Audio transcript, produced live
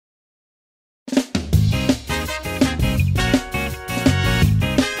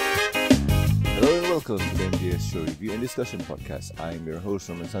Welcome to the MBS Show Review and Discussion Podcast. I'm your host,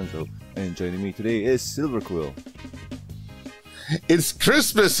 Sanzo, and joining me today is Silver Quill. It's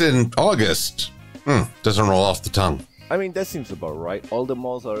Christmas in August. Doesn't roll off the tongue. I mean, that seems about right. All the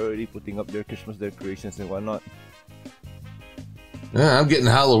malls are already putting up their Christmas decorations and whatnot. Yeah, I'm getting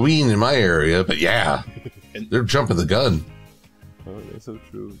Halloween in my area, but yeah, they're jumping the gun. Oh, that's so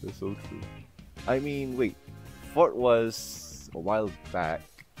true. That's so true. I mean, wait. Fort was a while back.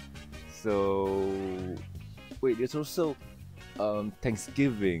 So, wait, there's also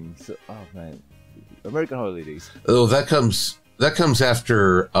Thanksgiving. So, oh man, American holidays. Oh, that comes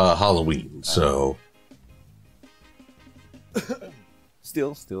after Halloween. So,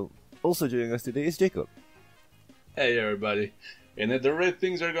 still. Also joining us today is Jacob. Hey everybody. And at the rate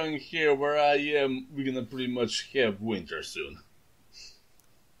things are going here where I am, we're gonna pretty much have winter soon.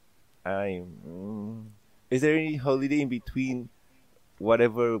 Is there any holiday in between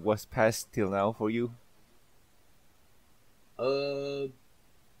whatever was passed till now for you? No,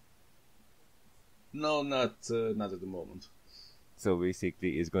 not at the moment. So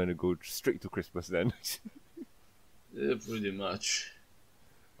basically, it's going to go straight to Christmas then. Yeah, pretty much.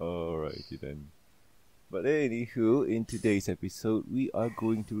 Alrighty then. But anywho, in today's episode, we are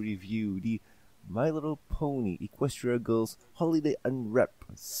going to review the My Little Pony Equestria Girls Holiday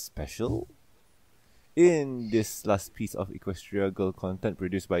Unwrapped special. In this last piece of Equestria Girl content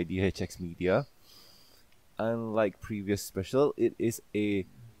produced by DHX Media, unlike previous special, it is a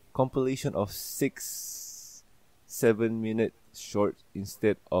compilation of 6 7-minute shorts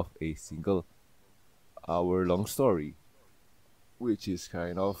instead of a single hour-long story, which is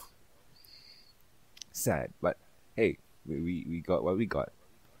kind of sad. But hey, we got what we got.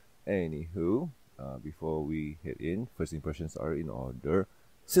 Anywho, before we head in, first impressions are in order.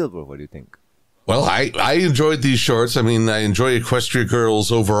 Silver, what do you think? well, I enjoyed these shorts. I mean, I enjoy Equestria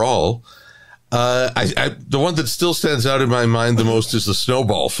Girls overall. The one that still stands out in my mind the most is the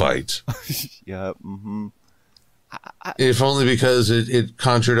snowball fight. Yeah. If only because it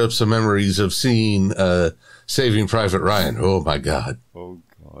conjured up some memories of seeing Saving Private Ryan. Oh my God. Oh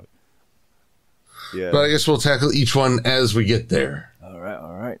God. Yeah. But I guess we'll tackle each one as we get there. All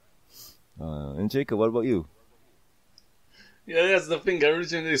right. And Jacob, what about you? Yeah, that's the thing. I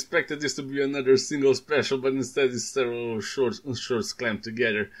originally expected this to be another single special, but instead it's several shorts clamped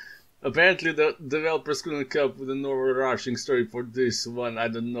together. Apparently the developers couldn't come up with an overarching story for this one. I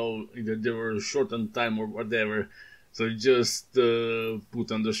don't know, either they were short on time or whatever. So just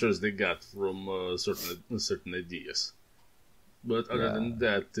put on the shorts they got from certain ideas. But other than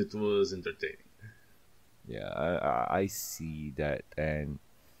that, it was entertaining. Yeah, I see that. And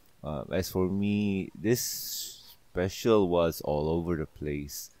as for me, this special was all over the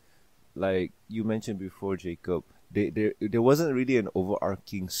place. Like you mentioned before, Jacob, there wasn't really an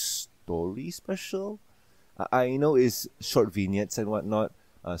overarching story special. I know it's short vignettes and whatnot,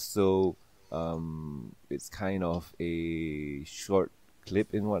 so it's kind of a short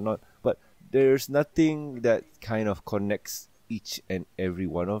clip and whatnot, but there's nothing that kind of connects each and every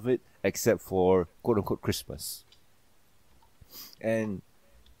one of it except for quote-unquote Christmas. And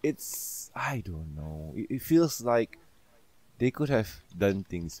it's, I don't know, it feels like they could have done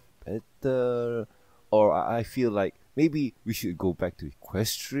things better, or I feel like maybe we should go back to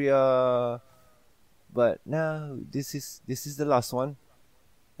Equestria, but now this is the last one,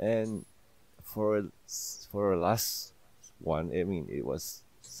 and for a last one, I mean, it was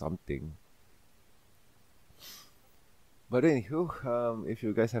something. But anywho, if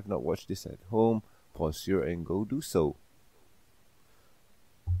you guys have not watched this at home, pause here and go do so.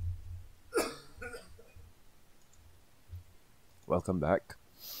 Welcome back.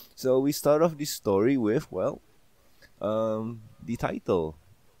 So we start off this story with, the title,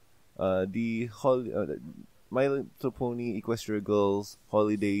 My Little Pony Equestria Girls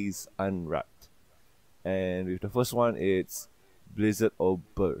Holidays Unwrapped, and with the first one, it's Blizzard or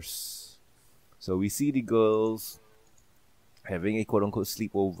Burst. So we see the girls having a quote-unquote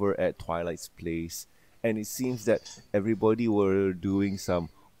sleepover at Twilight's place, and it seems that everybody were doing some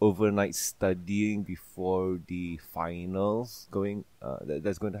overnight studying before the finals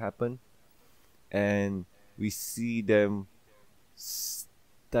that's going to happen, and we see them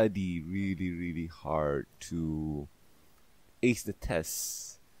study really hard to ace the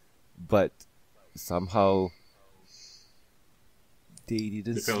test, but somehow they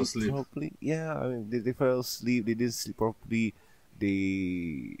didn't sleep properly. Yeah, I mean they fell asleep. They didn't sleep properly.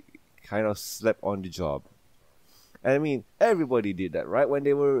 They kind of slept on the job. I mean, everybody did that, right? When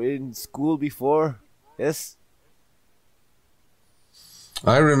they were in school before, yes.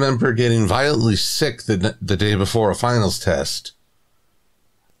 I remember getting violently sick the day before a finals test.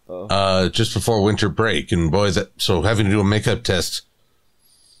 just before winter break, and boy, so having to do a makeup test.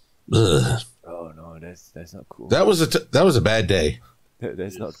 Ugh. Oh no, that's not cool. That was a bad day.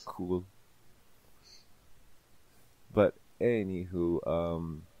 That's not cool. But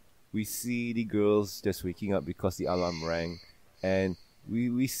anywho, we see the girls just waking up because the alarm rang, and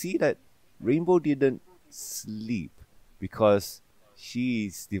we see that Rainbow didn't sleep because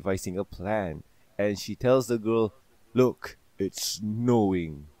she's devising a plan, and she tells the girl, "Look, it's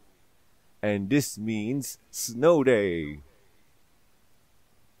snowing, and this means snow day."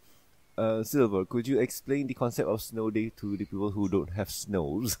 Silver, could you explain the concept of snow day to the people who don't have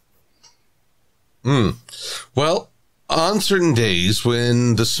snows? Well, on certain days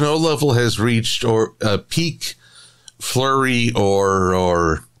when the snow level has reached or a peak flurry,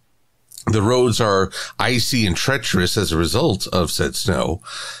 or the roads are icy and treacherous as a result of said snow,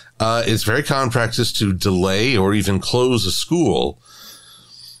 it's very common practice to delay or even close a school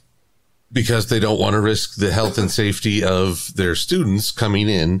because they don't want to risk the health and safety of their students coming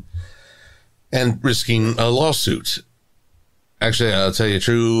in and risking a lawsuit. Actually, I'll tell you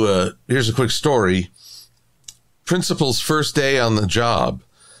true. Here's a quick story. Principal's first day on the job,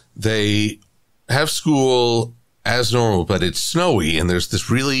 they have school as normal, but it's snowy and there's this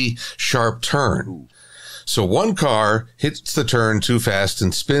really sharp turn. So one car hits the turn too fast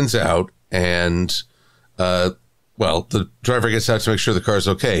and spins out, and the driver gets out to make sure the car's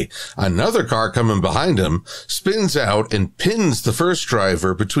okay. Another car coming behind him spins out and pins the first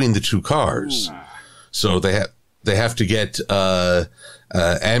driver between the two cars. So they have to get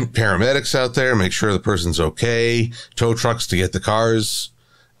and paramedics out there, make sure the person's okay, tow trucks to get the cars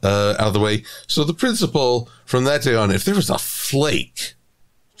out of the way. So the principal, from that day on, if there was a flake,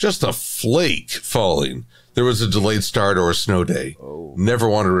 just a flake falling, there was a delayed start or a snow day. Oh. Never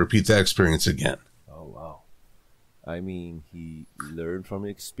want to repeat that experience again. Oh, wow. I mean, he learned from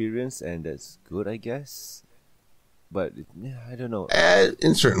experience, and that's good, I guess. But, I don't know.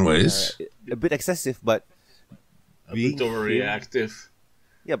 In certain ways. A bit excessive, but... A bit overreactive.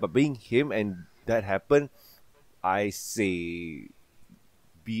 Yeah, but being him and that happened, I say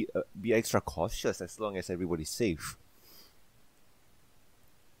be extra cautious as long as everybody's safe.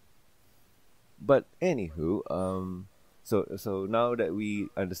 But anywho, so now that we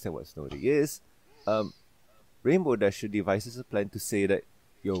understand what snow day is, Rainbow Dash devises a plan to say that,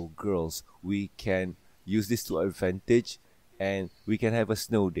 yo, girls, we can use this to our advantage and we can have a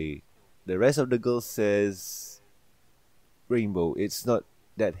snow day. The rest of the girls says, Rainbow, it's not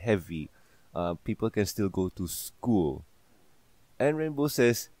that heavy. People can still go to school. And Rainbow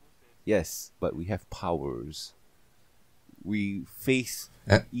says, yes, but we have powers. We face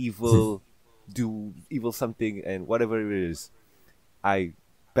evil, do evil something, and whatever it is, I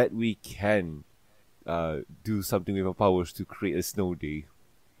bet we can do something with our powers to create a snow day.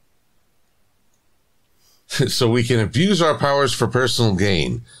 So we can abuse our powers for personal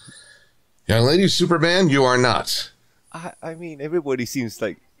gain. Young lady Superman, you are not. I mean, everybody seems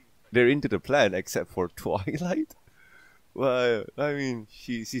like they're into the plan except for Twilight. Well, I mean,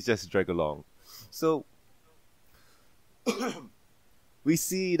 she's just dragged along. So, we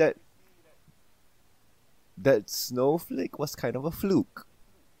see that snowflake was kind of a fluke.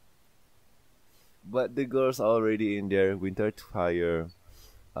 But the girls are already in their winter attire,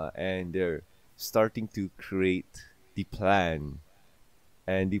 and they're starting to create the plan.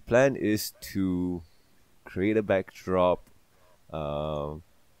 And the plan is to create a backdrop,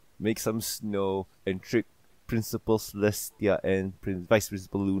 make some snow, and trick Principal Celestia and Vice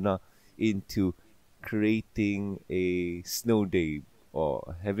Principal Luna into creating a snow day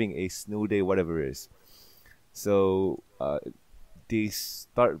or having a snow day, whatever it is. So they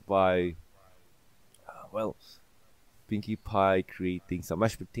start by, Pinkie Pie creating some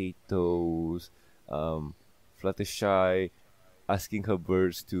mashed potatoes, Fluttershy asking her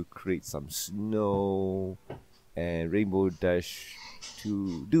birds to create some snow, and Rainbow Dash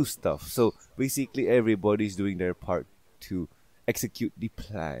to do stuff. So basically everybody's doing their part to execute the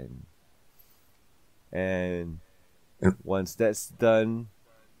plan. And once that's done,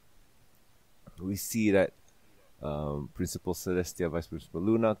 we see that Principal Celestia, Vice Principal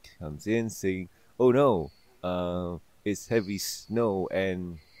Luna comes in saying, oh no, it's heavy snow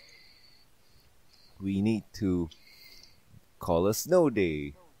and we need to call a snow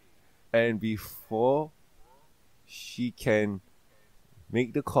day. And before she can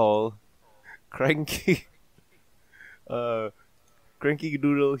make the call, Cranky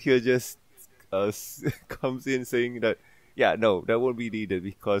Doodle here just comes in saying that, yeah, no, that won't be needed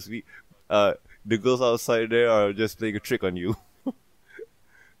because the girls outside there are just playing a trick on you.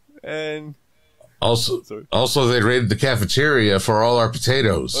 And Also, they raided the cafeteria for all our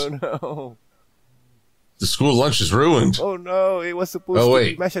potatoes. Oh no! The school lunch is ruined. Oh no! It was supposed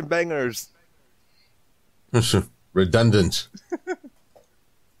to be mash and bangers. Redundant.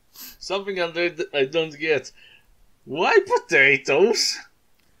 Something I don't get. Why potatoes?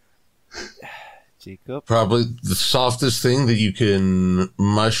 Jacob? Probably the softest thing that you can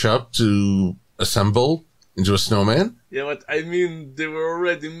mush up to assemble into a snowman. Yeah, but I mean, they were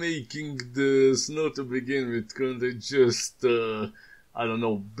already making the snow to begin with. Couldn't they just, I don't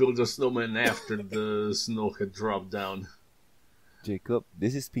know, build a snowman after the snow had dropped down? Jacob,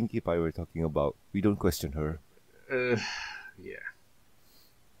 this is Pinkie Pie we're talking about. We don't question her. Yeah.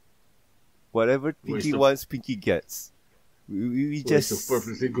 Whatever Pinkie wants, Pinkie gets. We just...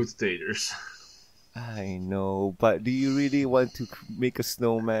 perfectly good taters. I know, but do you really want to make a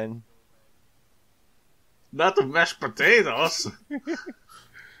snowman? Not of mashed potatoes.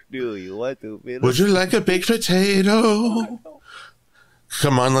 Do you want to build Would you like a baked potato?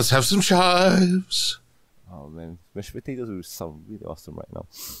 Come on, let's have some chives. Oh man, mashed potatoes will sound really awesome right now.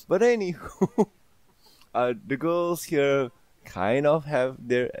 But anywho, the girls here kind of have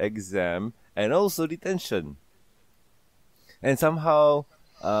their exam and also detention. And somehow,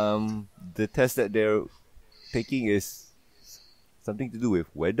 the test that they're taking is something to do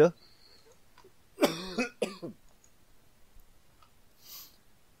with weather.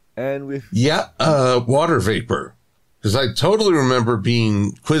 And with... Yeah, water vapor. Because I totally remember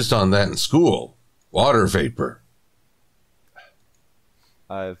being quizzed on that in school. Water vapor.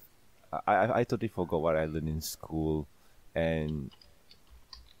 I totally forgot what I learned in school. And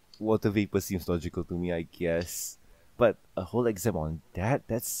water vapor seems logical to me, I guess. But a whole exam on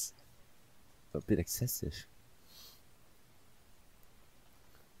that's a bit excessive.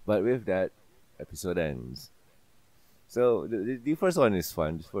 But with that, episode ends. So the first one is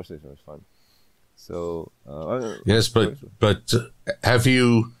fun. The first one is fun. So yes, but have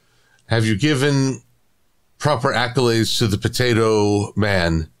you given proper accolades to the Potato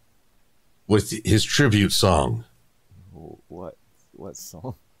Man with his tribute song? What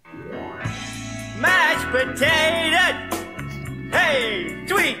song? Mashed potatoes, hey,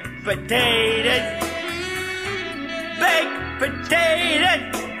 sweet potatoes, baked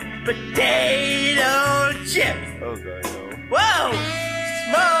potatoes, potato chips. Oh god, no. Whoa,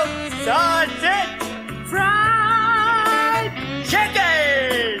 smoked sausage, fried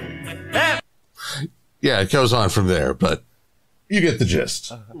chicken. Yeah, it goes on from there, but you get the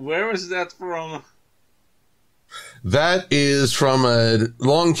gist. Where was that from? That is from a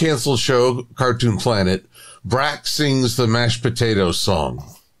long-canceled show, Cartoon Planet. Brack sings the mashed potatoes song.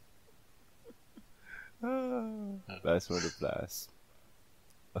 That's for the blast.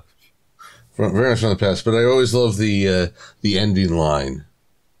 Very much from the past, but I always love the ending line.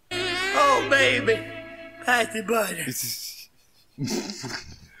 Oh, baby, pass the butter.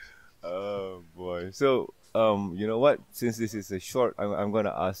 Oh boy. So, you know what? Since this is a short, I'm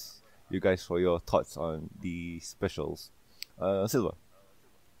gonna ask you guys for your thoughts on the specials. Silva.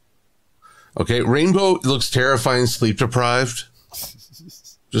 Okay, Rainbow looks terrifying, sleep deprived.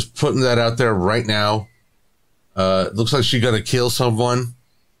 Just putting that out there right now. Looks like she's gonna kill someone.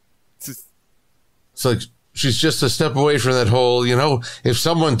 It's like she's just a step away from that whole, if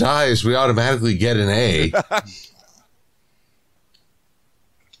someone dies, we automatically get an A.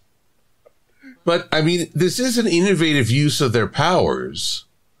 But, I mean, this is an innovative use of their powers.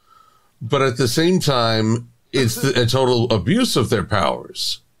 But at the same time, it's a total abuse of their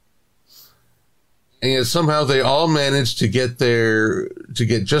powers. And yet somehow they all manage to get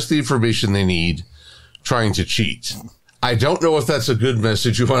just the information they need trying to cheat. I don't know if that's a good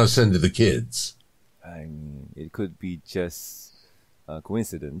message you want to send to the kids. I mean, it could be just a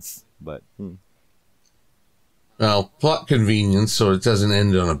coincidence, but... Well, plot convenience, so it doesn't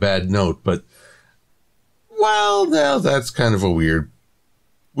end on a bad note, but... Well, now that's kind of a weird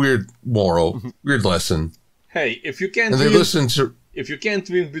moral, weird lesson. Hey, if you can't and they win, listen to... If you can't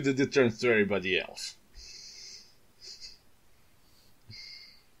win, be the deterrent to everybody else.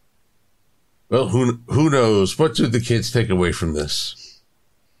 Well, who knows? What do the kids take away from this?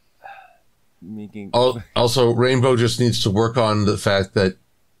 Also, Rainbow just needs to work on the fact that,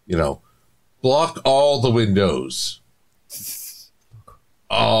 block all the windows.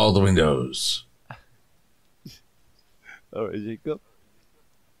 All the windows. All right, Jacob.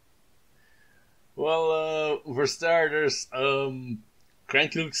 Well, for starters,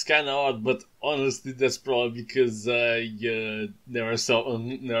 Cranky looks kind of odd, but honestly, that's probably because I never saw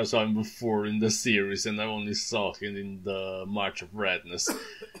him before in the series, and I only saw him in the March of Radness.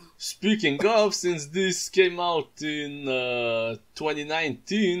 Speaking of, since this came out in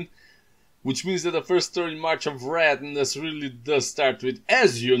 2019, Which means that the first story, March of Radness, really does start with,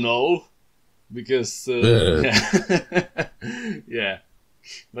 as you know, because yeah.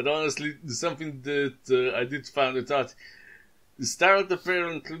 But honestly, something that I did find it out. Starlet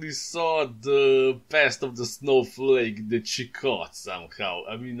apparently saw the past of the snowflake that she caught somehow.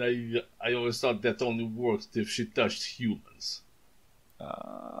 I mean, I always thought that only worked if she touched humans.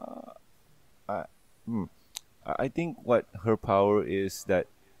 I, I think what her power is that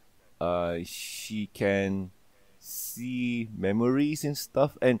she can see memories and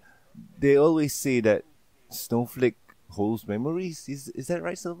stuff, and they always say that snowflake holds memories. Is that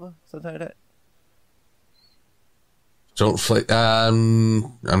right, Silva? Something like that. Don't flake.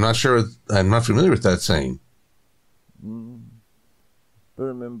 I'm not sure. I'm not familiar with that saying. Don't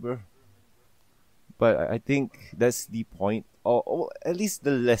remember. But I think that's the point, or at least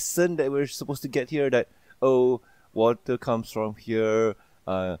the lesson that we're supposed to get here. That water comes from here.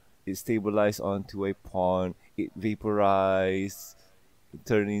 It stabilizes onto a pond. It vaporizes,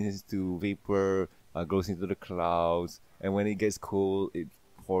 turns into vapor, goes into the clouds, and when it gets cold, it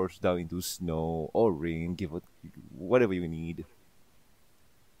pours down into snow or rain. Give it whatever you need.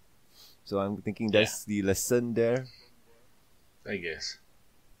 So I'm thinking that's the lesson there. I guess.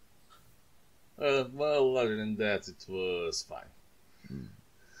 Well, other than that, it was fine.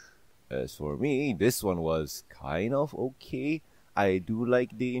 As for me, this one was kind of okay. I do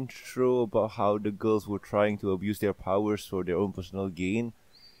like the intro about how the girls were trying to abuse their powers for their own personal gain.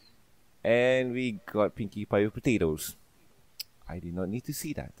 And we got Pinkie Pie with potatoes. I did not need to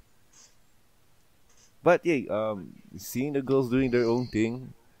see that. But yeah, seeing the girls doing their own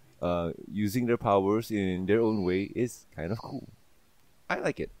thing, using their powers in their own way is kind of cool. I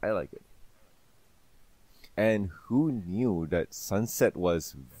like it. And who knew that Sunset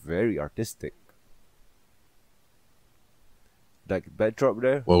was very artistic? Like backdrop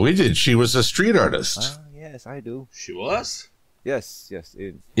there? Well, we did. She was a street artist. Yes, I do. She was? Yes,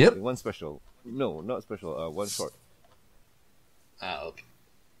 in Yep. one special. No, not special, one short. Okay.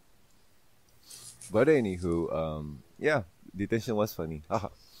 But anywho, yeah, detention was funny. Haha.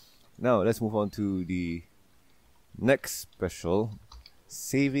 Now let's move on to the next special,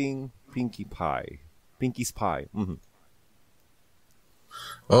 Saving Pinkie Pie. Pinkie's Pie. Mm-hmm.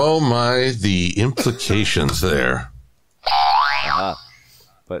 Oh my, the implications there.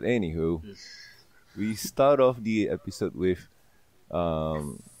 But anywho, we start off the episode with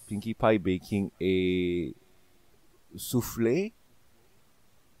Pinkie Pie baking a souffle,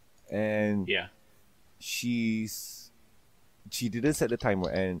 and she didn't set the timer,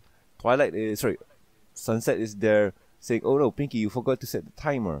 and Sunset is there saying, "Oh no, Pinkie, you forgot to set the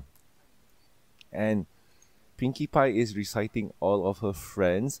timer." And Pinkie Pie is reciting all of her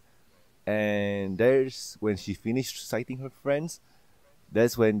friends, and when she finished reciting her friends,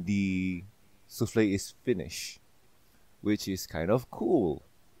 that's when the souffle is finished, which is kind of cool.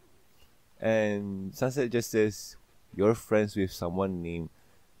 And Sunset just says, "You're friends with someone named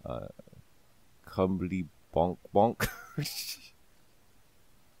Cumbly Bonk Bonk."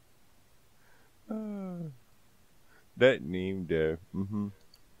 That name there.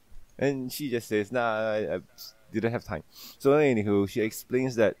 And she just says, "Nah, I didn't have time." So anywho, she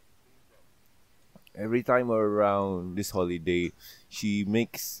explains that every time around this holiday, she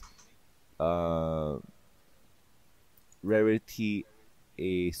makes Rarity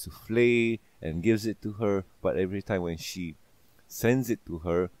a souffle and gives it to her, but every time when she sends it to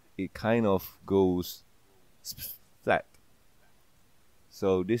her, it kind of goes flat.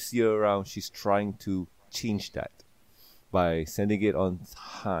 So this year around, she's trying to change that by sending it on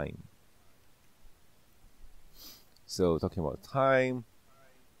time. So talking about time,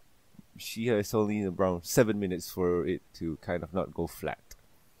 she has only around 7 minutes for it to kind of not go flat.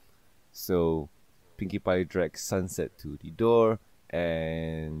 So Pinkie Pie drags Sunset to the door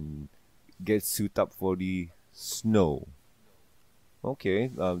and gets suited up for the snow.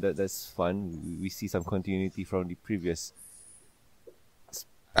 Okay, that's fun. We see some continuity from the previous.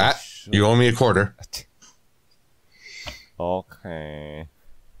 You owe me a quarter. Okay.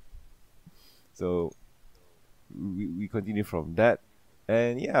 So we continue from that,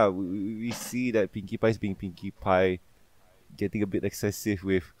 and yeah, we see that Pinkie Pie is being Pinkie Pie, getting a bit excessive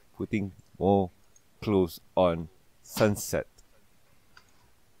with putting more clothes on Sunset.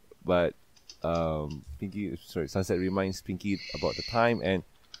 But Sunset reminds Pinkie about the time, and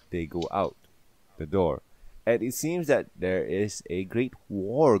they go out the door. And it seems that there is a great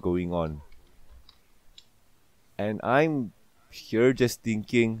war going on. And I'm here just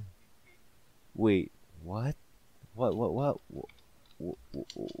thinking, wait, what?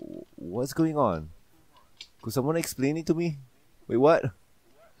 What's going on? Could someone explain it to me? Wait, what?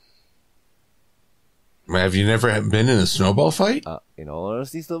 Have you never been in a snowball fight? In all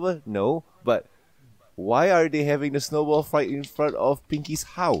honesty, Silver, no. But why are they having the snowball fight in front of Pinky's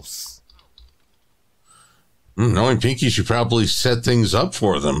house? Knowing Pinky should probably set things up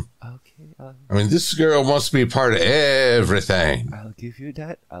for them. Okay, I mean, this girl wants to be a part of everything. I'll give you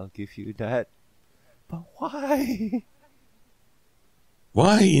that. But why?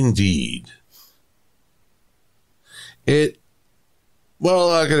 Why indeed?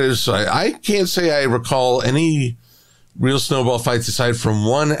 Well, I can't say I recall any real snowball fights aside from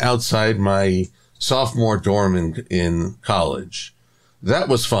one outside my sophomore dorm in college. That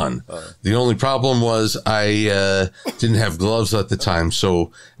was fun. The only problem was I didn't have gloves at the time,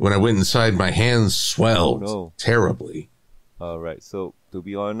 so when I went inside, my hands swelled terribly. All right. So, to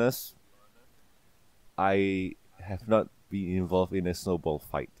be honest, I have not been involved in a snowball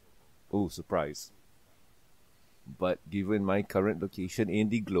fight. Oh, surprise. But given my current location in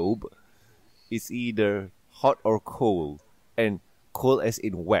the globe, it's either hot or cold, and cold as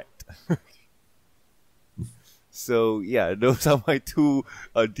in wet. So, yeah, those are my two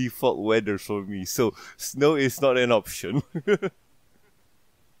default weathers for me. So, snow is not an option.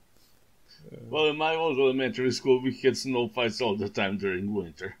 Well, in my old elementary school, we had snow fights all the time during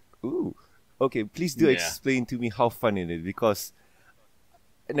winter. Ooh. Okay, please do explain to me how fun it is, because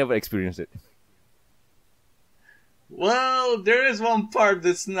I never experienced it. Well, there is one part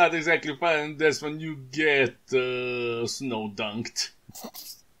that's not exactly fun, and that's when you get snow dunked.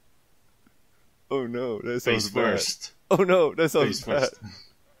 Oh no, that sounds Face bad. first. Oh no, that sounds Face bad.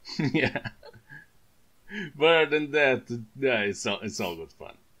 first. Yeah. But other than that, yeah, it's all good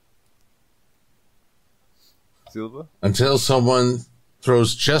fun. Silver? Until someone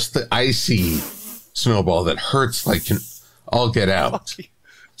throws just the icy snowball that hurts like can all get out.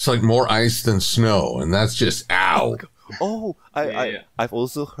 It's like more ice than snow, and that's just ow. Oh, I've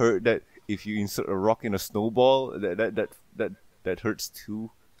also heard that if you insert a rock in a snowball, that hurts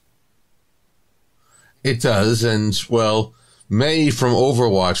too. It does, and well, May from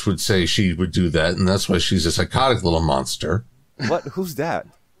Overwatch would say she would do that, and that's why she's a psychotic little monster. What? Who's that?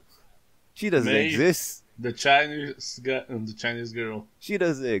 She doesn't May, exist. The Chinese girl. She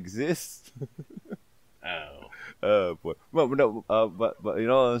doesn't exist. Oh. Boy. But in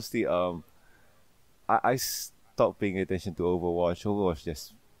all honesty, I stopped paying attention to Overwatch. Overwatch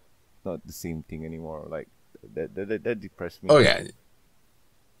just not the same thing anymore. Like that depressed me. Oh yeah.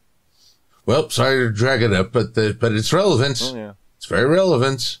 Well, sorry to drag it up, but it's relevant. Oh yeah. It's very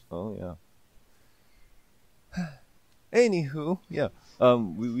relevant. Oh yeah. Anywho, yeah.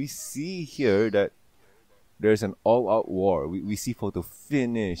 We see here that there's an all-out war. We see photo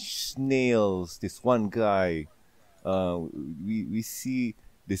finish, snails, this one guy. We see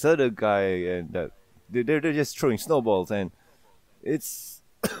this other guy, and that they're just throwing snowballs, and it's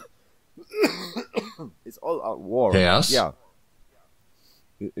it's all-out war. Chaos? Yeah.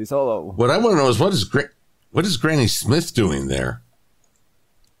 It's all out. What I want to know is what is Granny Smith doing there?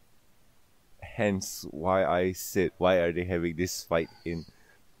 Hence why I said, why are they having this fight in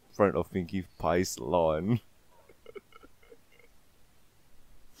front of Pinkie Pie's lawn?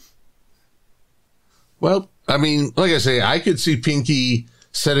 Well, I mean, like I say, I could see Pinkie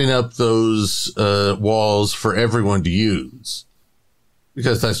setting up those walls for everyone to use,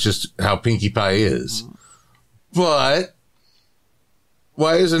 because that's just how Pinkie Pie is. But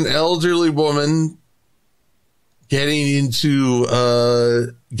why is an elderly woman getting into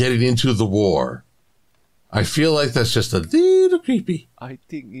the war? I feel like that's just a little creepy. I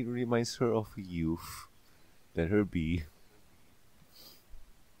think it reminds her of youth. Let her be.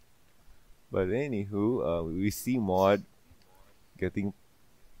 But anywho, we see Maud getting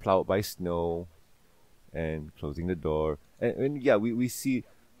plowed by snow and closing the door. And yeah, we see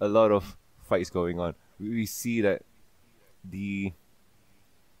a lot of fights going on. We see that the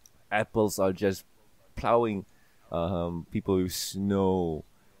apples are just plowing people with snow.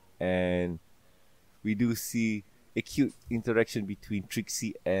 And we do see a cute interaction between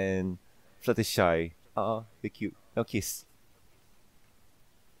Trixie and Fluttershy. They're cute. Now kiss.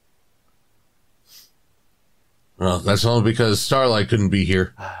 Well, that's only because Starlight couldn't be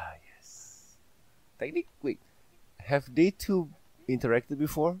here. Yes. Wait, have they two interacted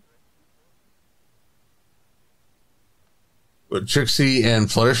before? What, Trixie and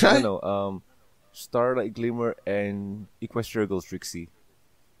Fluttershy? No, Starlight Glimmer and Equestria Girls Trixie.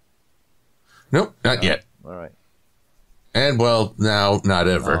 Nope, not yet. All right. And well, now, not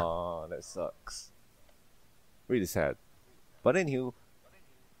ever. Oh, that sucks. Really sad. But anywho,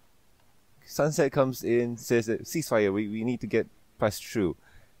 Sunset comes in, says that ceasefire, we need to get passed through.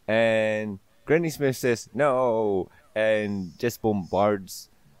 And Granny Smith says no, and just bombards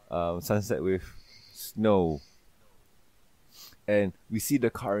Sunset with snow. And we see the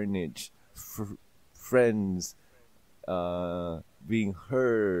carnage. Friends being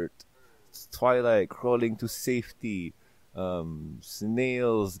hurt. Twilight crawling to safety.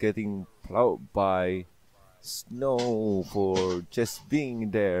 Snails getting plowed by snow for just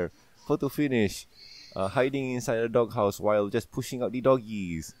being there. Photo finish. Hiding inside a doghouse while just pushing out the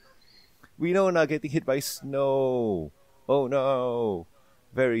doggies. Winona getting hit by snow. Oh no.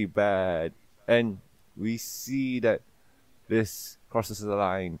 Very bad. And we see that this crosses the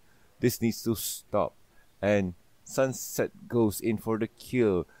line. This needs to stop. And Sunset goes in for the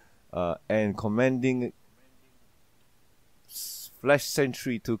kill. And commanding Flash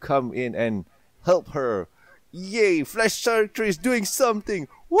Sentry to come in and help her. Yay! Flash Sentry is doing something.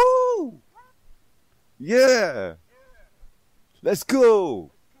 Woo! Yeah! Let's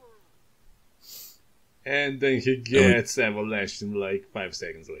go! And then he gets avalashed in like 5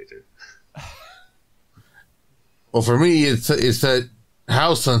 seconds later. Well, for me, it's that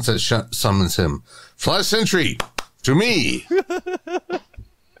how Sunset summons him. Flash Sentry, to me.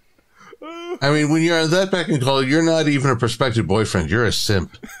 I mean, when you're on that beck and call, you're not even a prospective boyfriend. You're a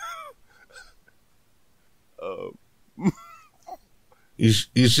simp. He's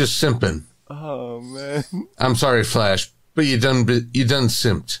just simping. Oh man! I'm sorry, Flash, but you done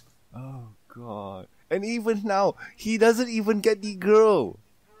simped. Oh god! And even now, he doesn't even get the girl.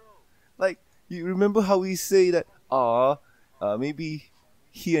 Like, you remember how we say that? Maybe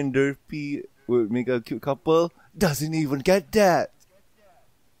he and Derpy would make a cute couple. Doesn't even get that.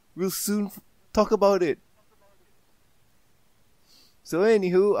 We'll soon talk about it. So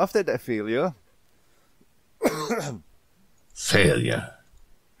anywho, after that failure,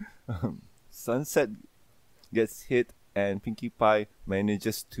 Sunset gets hit and Pinkie Pie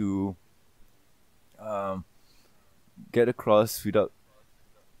manages to get across without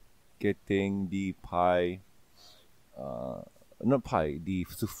getting the the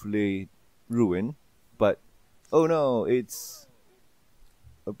souffle ruined. But oh no, it's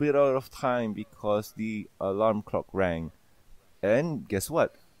a bit out of time because the alarm clock rang. And guess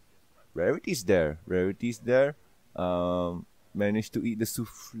what? Rarity's there. Managed to eat the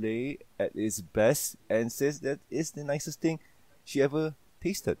souffle at its best and says that it's the nicest thing she ever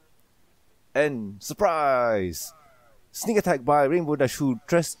tasted. And surprise! Sneak attack by Rainbow Dash, who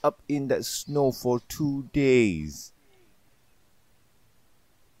dressed up in that snow for 2 days.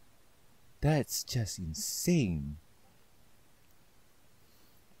 That's just insane.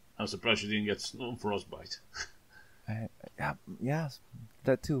 I'm surprised you didn't get snow frostbite. Yeah,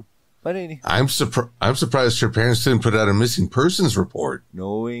 that too. But anyway, I'm surprised your parents didn't put out a missing persons report.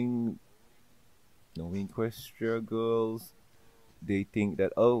 Knowing Equestria Girls, they think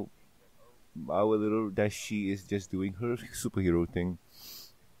that, oh, our little Dashi is just doing her superhero thing.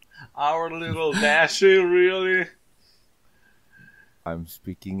 Our little Dashi, really? I'm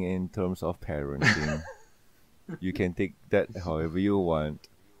speaking in terms of parenting. You can take that however you want.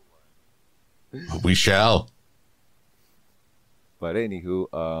 We shall. But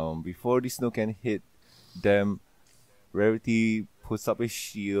anywho, before the snow can hit them, Rarity puts up a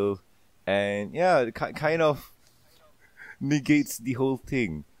shield and kind of negates the whole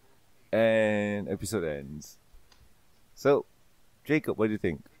thing. And episode ends. So, Jacob, what do you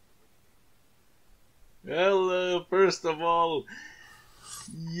think? Well, first of all,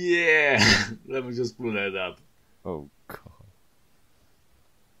 yeah. Let me just pull that up. Oh god.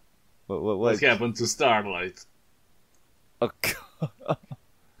 What happened to Starlight? Oh god.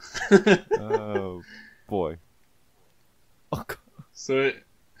 Oh boy. Oh god. So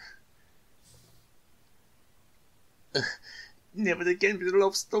never again with the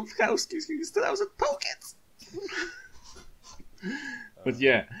love stove house gives you 1,000 pockets. But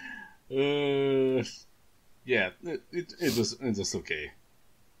yeah. It was okay.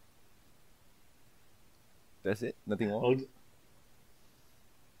 That's it? Nothing more?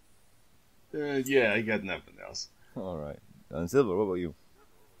 Yeah, I got nothing else. Alright. Silver, what about you?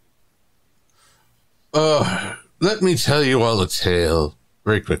 Let me tell you all a tale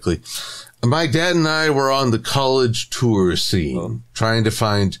very quickly. My dad and I were on the college tour scene, trying to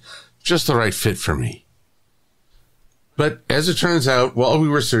find just the right fit for me. But as it turns out, while we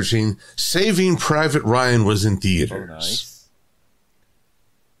were searching, Saving Private Ryan was in theaters. Oh, nice.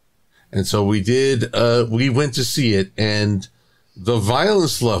 And so we went to see it, and the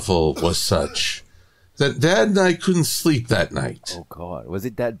violence level was such that Dad and I couldn't sleep that night. Oh god, was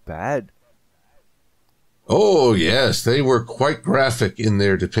it that bad? Oh, yes, they were quite graphic in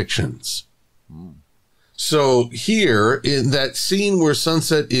their depictions. So here, in that scene where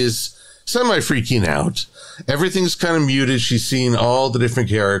Sunset is semi-freaking out, everything's kind of muted. She's seeing all the different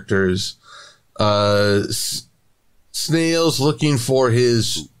characters. Snails looking for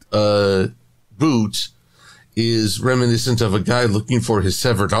his boot is reminiscent of a guy looking for his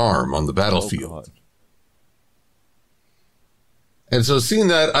severed arm on the battlefield. God. And so seeing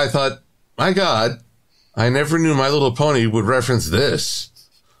that, I thought, my God, I never knew My Little Pony would reference this.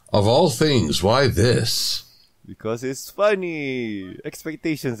 Of all things, why this? Because it's funny.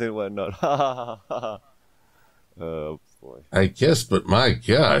 Expectations and whatnot. Oh, boy. I guess, but my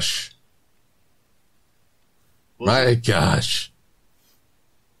gosh. My gosh.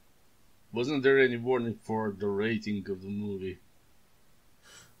 Wasn't there any warning for the rating of the movie?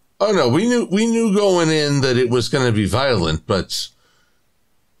 Oh no, we knew going in that it was going to be violent, but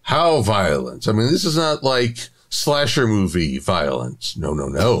how violent? I mean, this is not like slasher movie violence.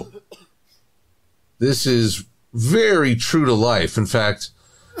 No. This is very true to life. In fact,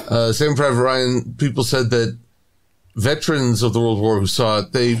 Saving Private Ryan, people said that veterans of the World War who saw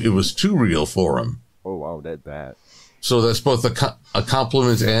it, it was too real for them. Oh, wow, that bad. So that's both a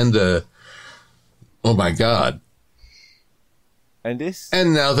compliment and oh my God. And this?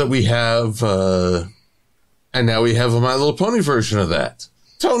 And now that we have, a My Little Pony version of that.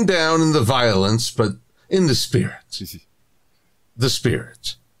 Toned down in the violence, but in the spirit. The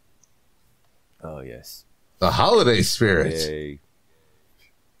spirit. Oh, yes. The holiday spirit. Yay.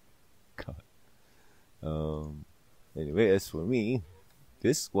 God. Anyway, as for me,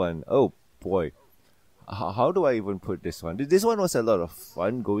 this one, oh boy. How do I even put this one? This one was a lot of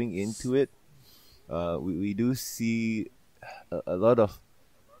fun going into it. We do see a lot of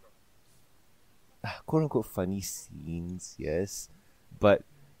quote-unquote funny scenes, yes. But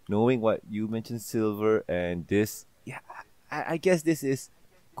knowing what you mentioned, Silver, and this, yeah, I guess this is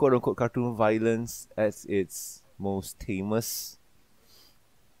quote-unquote cartoon violence at its most tamest.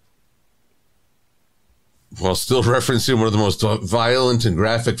 While still referencing one of the most violent and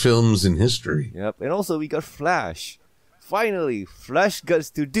graphic films in history. Yep, and also we got Flash. Finally, Flash gets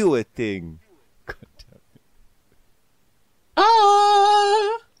to do a thing. God damn it.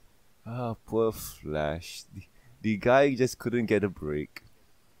 Ah, poor Flash. The guy just couldn't get a break.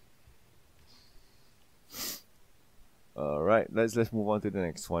 Alright, let's move on to the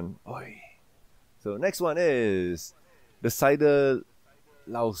next one. Oi. So next one is the cider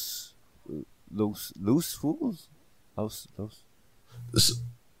louse fools? Louse.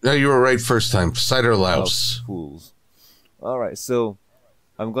 No, you were right first time. Cider louse. Fools. Alright, so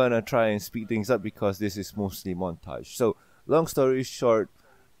I'm gonna try and speed things up because this is mostly montage. So, long story short,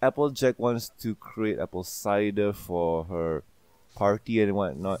 Applejack wants to create apple cider for her party and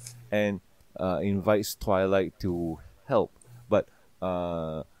whatnot, and invites Twilight to help. But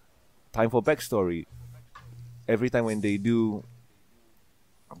time for backstory. Every time when they do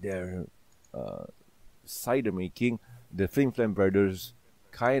their cider making, the Flim Flam brothers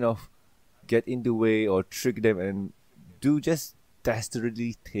kind of get in the way or trick them and do just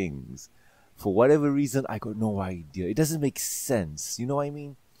dastardly things. For whatever reason, I got no idea. It doesn't make sense. You know what I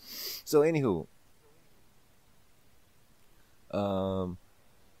mean? So, anywho,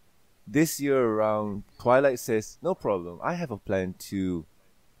 this year around, Twilight says, no problem. I have a plan to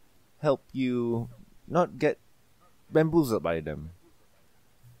help you not get bamboozled by them.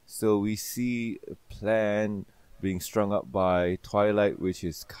 So we see a plan being strung up by Twilight, which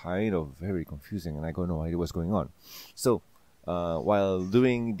is kind of very confusing, and I got no idea what's going on. So, while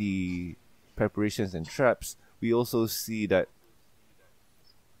doing the preparations and traps, we also see that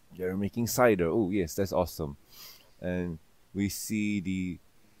they're making cider. Oh, yes, that's awesome. And we see the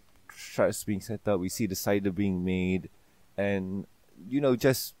traps being set up, we see the cider being made, and,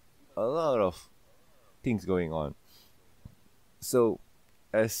 just a lot of things going on. So,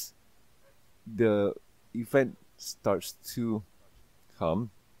 as the event starts to come,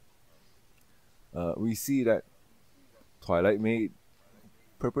 we see that Twilight made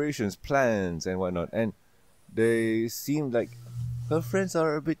preparations, plans, and whatnot, and they seem like her friends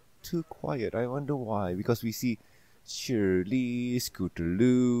are a bit too quiet. I wonder why. Because we see Shirley,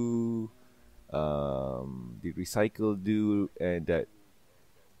 Scootaloo, the Recycle Dude, and that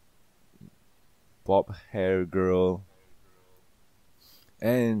bob hair girl.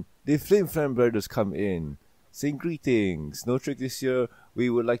 And the Flim Flam brothers come in, saying greetings. No trick this year. We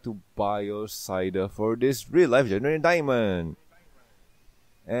would like to buy your cider for this real life genuine diamond.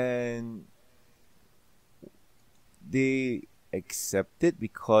 And they accept it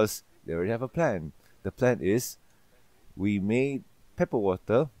because they already have a plan. The plan is we made pepper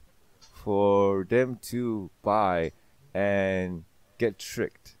water for them to buy and get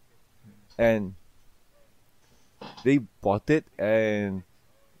tricked. And they bought it and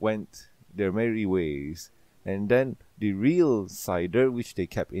went their merry ways. And then the real cider, which they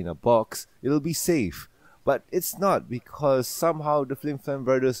kept in a box, it'll be safe. But it's not, because somehow the Flim Flam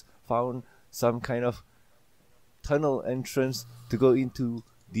brothers found some kind of tunnel entrance to go into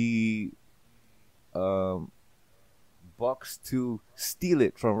the box to steal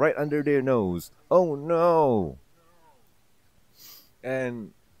it from right under their nose. Oh no!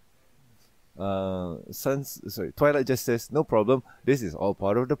 And Twilight just says, no problem, this is all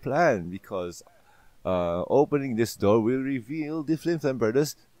part of the plan, because opening this door will reveal the Flim Flam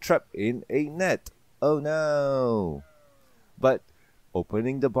brothers trapped in a net. Oh no! But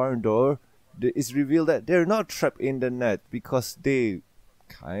opening the barn door, it's revealed that they're not trapped in the net, because they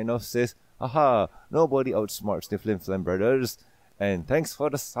kind of says, haha, nobody outsmarts the Flim Flam brothers, and thanks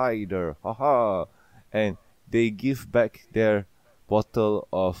for the cider, haha. And they give back their bottle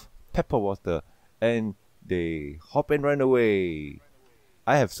of pepper water, and they hop and run away.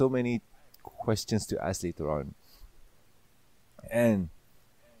 I have so many questions to ask later on. And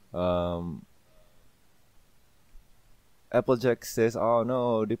Applejack says, oh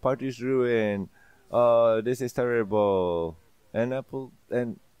no, the party's ruined. This is terrible.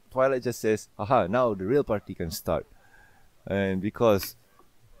 And Twilight just says, aha, now the real party can start. And because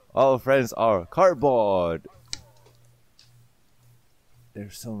our friends are cardboard.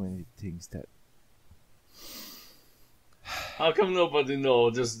 There's so many things that... How come nobody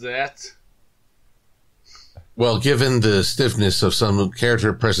knows that? Well, given the stiffness of some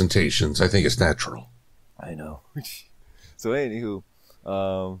character presentations, I think it's natural. I know. So anywho,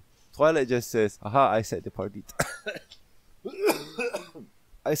 Twilight just says, aha, I set the party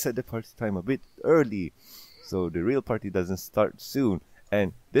I set the party time a bit early, so the real party doesn't start soon.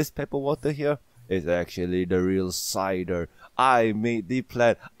 And this pepper water here is actually the real cider. I made the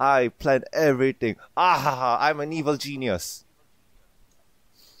plan. I planned everything. I'm an evil genius.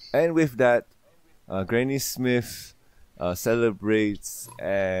 And with that, Granny Smith celebrates,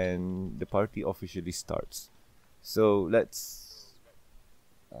 and the party officially starts. So let's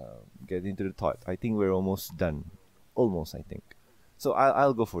get into the thought. I think we're almost done. Almost, I think. So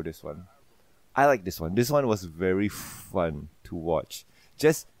I'll go for this one. I like this one. This one was very fun to watch.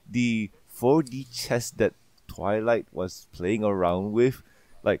 Just the 4D chess that Twilight was playing around with.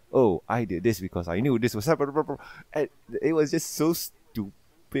 Like, oh, I did this because I knew this was happening. And it was just so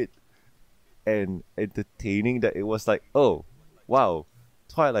stupid and entertaining that it was like, oh, wow,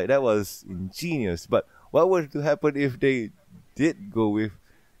 Twilight, that was ingenious. But what would happen if they did go with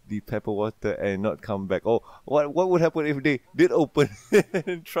the pepper water and not come back? Oh, what would happen if they did open it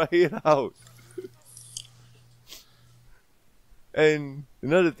and try it out? And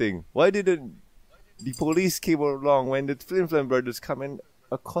another thing, why didn't the police came along when the Flim Flam brothers come and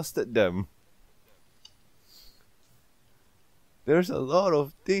accosted them? There's a lot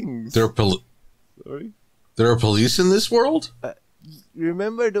of things. Sorry? There are police in this world?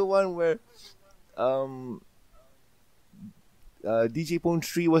 Remember the one where DJ Pone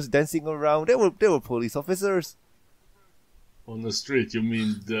Tree was dancing around? There were police officers. On the street, you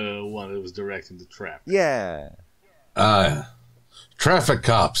mean the one that was directing the trap? Yeah. Traffic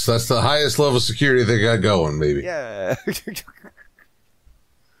cops. That's the highest level of security they got going, maybe. Yeah.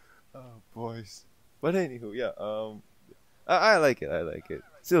 Oh, boys. But anywho, yeah. I like it. I like it.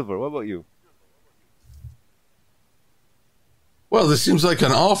 Silver, what about you? Well, this seems like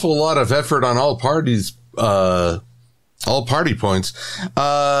an awful lot of effort on all parties, all party points.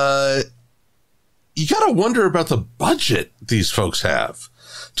 You gotta wonder about the budget these folks have.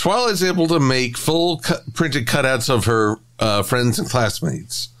 Twilight's able to make full printed cutouts of her friends and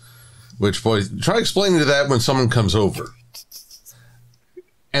classmates. Which, boy, try explaining to that when someone comes over.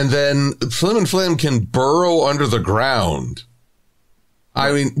 And then Flim and Flam can burrow under the ground.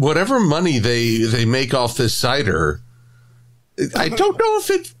 I mean, whatever money they make off this cider, I don't know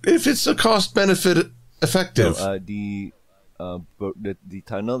if it's a cost benefit effective. No, the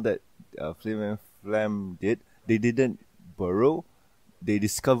tunnel that Flim and Flam did, they didn't burrow, they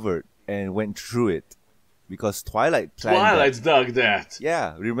discovered and went through it. Because Twilight dug that.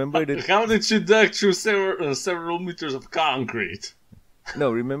 Yeah, remember that? How did she dug through several meters of concrete?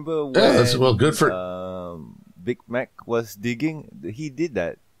 No, remember when that's well good for Big Mac was digging? He did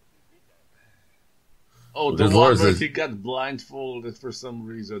that. Oh, the one where he got blindfolded for some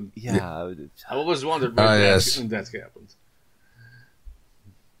reason. Yeah. I always wondered why that happened.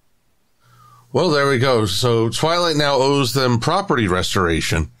 Well, there we go. So Twilight now owes them property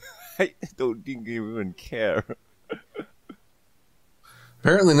restoration. I don't think they even care.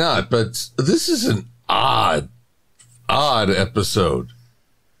 Apparently not, but this is an odd episode.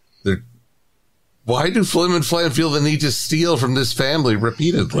 Why do Flim and Flam feel the need to steal from this family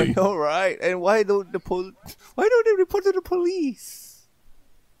repeatedly? All right, and why don't they report to the police?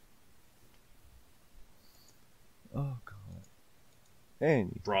 Oh God.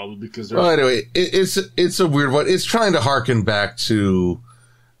 Probably because Well, anyway, it's a weird one. It's trying to harken back to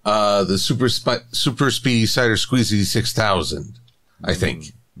the Super Speedy Cider Squeezy 6000, I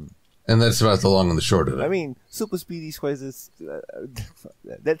think. And that's about the long and the short of it. I mean, Super Speedy Squeezes,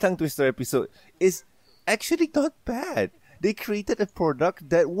 that tongue twister episode is actually not bad. They created a product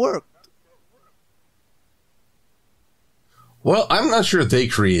that worked. Well, I'm not sure they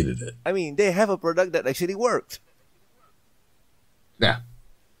created it. I mean, they have a product that actually worked. Yeah.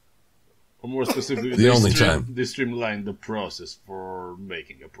 Or more specifically, they streamlined the process for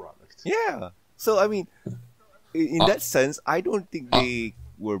making a product. Yeah. So, I mean, in that sense, I don't think they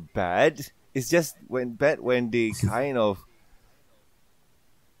were bad. It's just when they kind of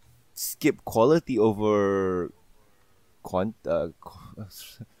skip quality over quantity.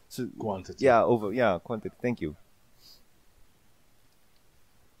 Yeah, quantity. Thank you.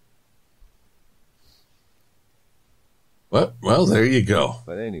 Well, there you go.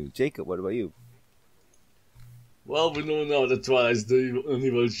 But anyway, Jacob, what about you? Well, we know now that Twilight's an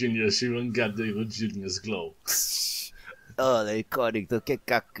evil genius. She even got the evil genius glow. Oh, they're according to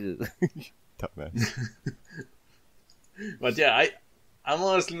Kekaku. Dumbass. But yeah, I'm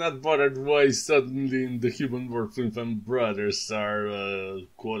honestly not bothered why suddenly in the human world Flim Flam brothers are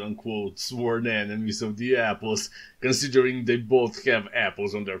quote-unquote sworn enemies of the apples, considering they both have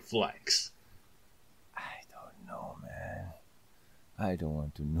apples on their flanks. I don't know, man. I don't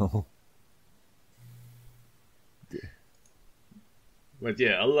want to know. But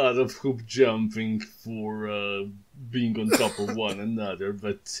yeah, a lot of hoop jumping for being on top of one another,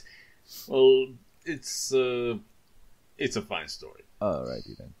 but, well, it's a fine story.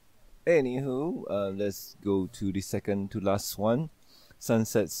 Alrighty then. Anywho, let's go to the second to last one.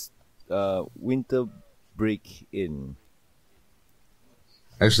 Sunset's winter break in.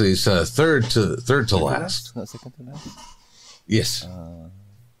 Actually, it's third to last. Not second to last. Yes.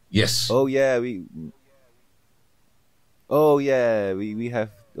 Yes. Oh yeah, we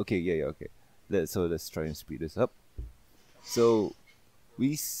have. Okay, okay. Let's try and speed this up. So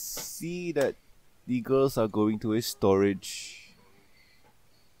we see that the girls are going to a storage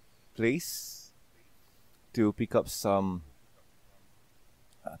place to pick up some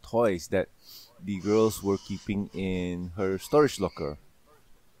toys that the girls were keeping in her storage locker.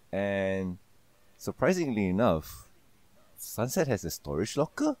 And surprisingly enough, Sunset has a storage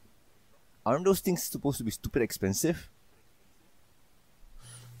locker? Aren't those things supposed to be stupid expensive?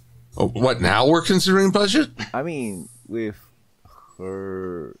 Oh, what now? We're considering budget. I mean, with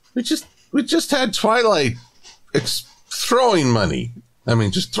her, We just had Twilight throwing money. I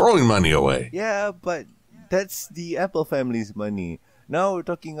mean, just throwing money away. yeah, but that's the Apple family's money. Now we're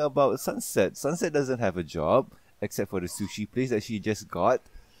talking about Sunset. Sunset doesn't have a job except for the sushi place that she just got.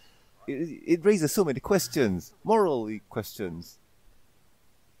 It raises so many questions, moral questions.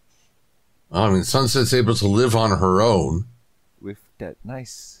 I mean, Sunset's able to live on her own With that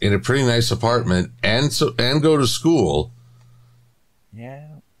nice, in a pretty nice apartment and go to school.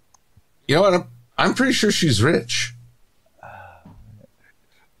 yeah. You know what? I'm pretty sure she's rich.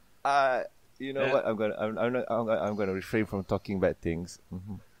 You know what? I'm gonna refrain from talking bad things.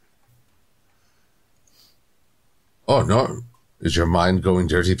 Oh no! Is your mind going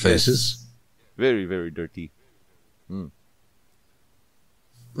dirty places? Very, very dirty.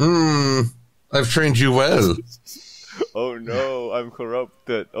 I've trained you well. Oh no, I'm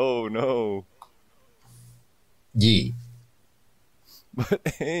corrupted. Oh no. Yee. But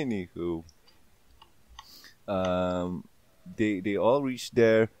anywho, they all reached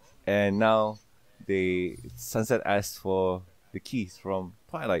there, and now Sunset asked for the keys from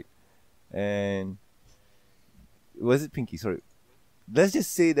Twilight, and was it Pinky? Sorry, let's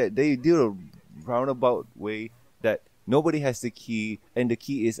just say that they did a roundabout way that nobody has the key, and the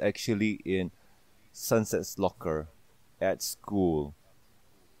key is actually in Sunset's locker at school.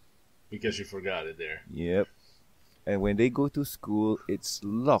 Because you forgot it there. Yep. And when they go to school, it's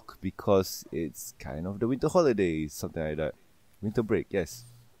locked because it's kind of the winter holidays, something like that. Winter break, yes.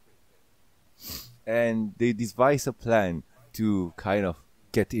 And they devise a plan to kind of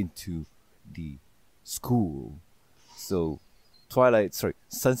get into the school. So,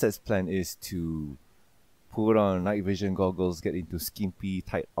 Sunset's plan is to put on night vision goggles, get into skimpy,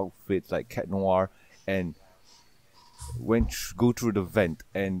 tight outfits like Cat Noir, and go through the vent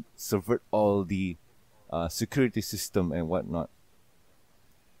and subvert all the security system and whatnot,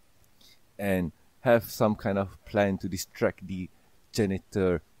 and have some kind of plan to distract the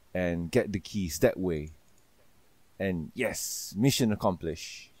janitor and get the keys that way. And yes, mission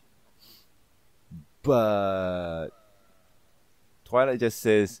accomplished. But Twilight just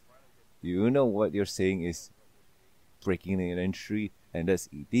says, you know what you're saying is breaking an entry, and that's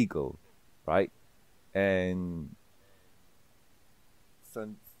illegal, right? And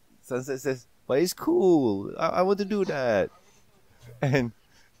Sunset says, but it's cool. I want to do that. And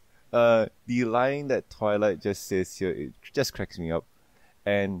the line that Twilight just says here, it just cracks me up.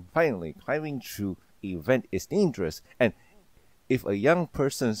 And finally, climbing through a vent is dangerous. And if a young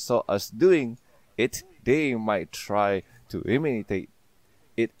person saw us doing it, they might try to imitate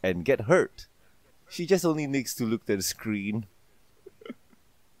it and get hurt. She just only needs to look at the screen.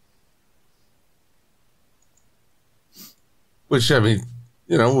 Which, I mean,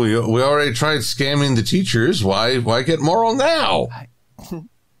 you know, we already tried scamming the teachers. Why get moral now?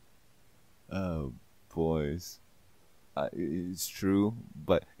 Oh, boys. It's true,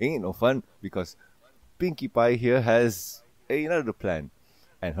 but it ain't no fun because Pinkie Pie here has another plan.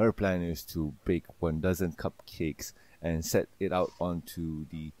 And her plan is to bake 12 cupcakes and set it out onto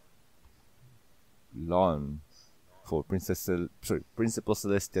the lawn for Principal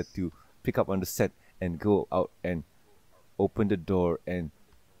Celestia to pick up on the set and go out and open the door and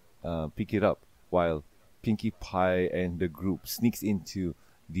pick it up, while Pinkie Pie and the group sneaks into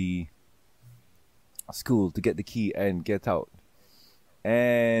the school to get the key and get out.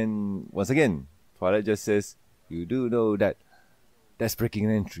 And once again, Twilight just says, you do know that that's breaking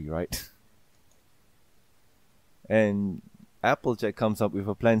an entry, right? And Applejack comes up with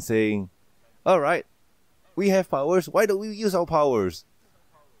a plan saying, alright, we have powers, why don't we use our powers?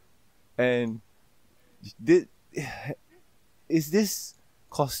 And is this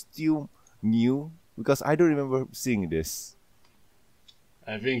costume new? Because I don't remember seeing this.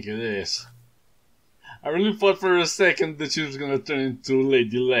 I think it is. I really thought for a second that she was gonna turn into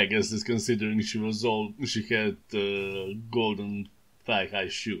Lady Legacy, considering she had golden thigh-high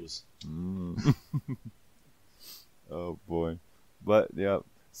shoes. Oh boy. But yeah,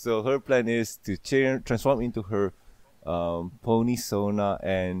 so her plan is to transform into her pony Sona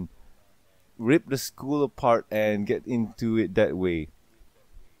and rip the school apart and get into it that way.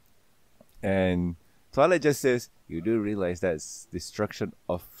 And Twilight just says, you do realize that's destruction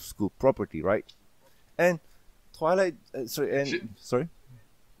of school property, right? And Twilight, sorry?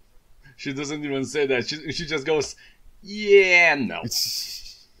 She doesn't even say that. She just goes, yeah, no.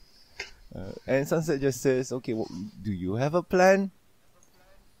 And Sunset just says, okay, well, do you have a plan?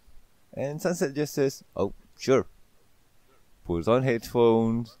 And Sunset just says, oh, sure. Puts on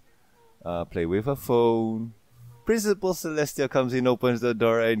headphones, play with her phone. Principal Celestia comes in, opens the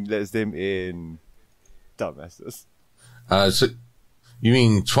door, and lets them in. Dumbasses. So you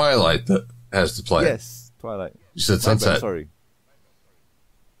mean Twilight that has the plan? Yes, Twilight. You said Sunset. Sorry.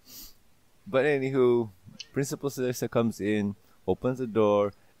 But anywho, Principal Celestia comes in, opens the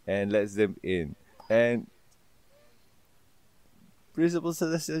door, and lets them in. And Principal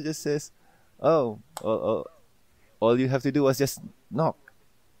Celestia just says, all you have to do was just knock.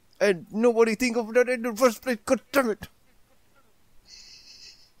 And nobody think of that in the first place. God damn it.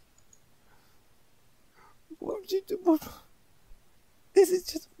 What did you do? This is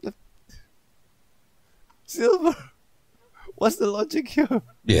just Silver. What's the logic here?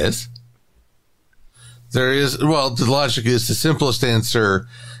 Yes. There is, well, the logic is the simplest answer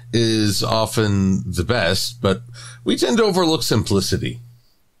is often the best, but we tend to overlook simplicity.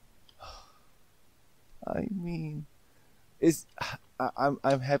 I mean,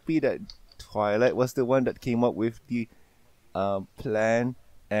 I'm happy that Twilight was the one that came up with the plan,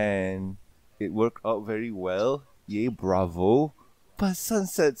 and it worked out very well. Yay, bravo! But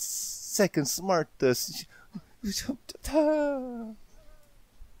Sunset's second smartest.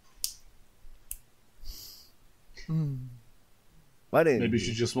 But maybe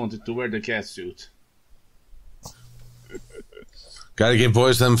she just wanted to wear the cat suit. Gotta give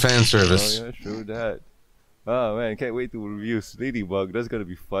boys them fan service. Oh yeah, true that. Oh man, can't wait to review Ladybug. That's gonna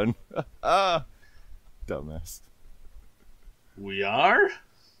be fun. Dumbass. We are?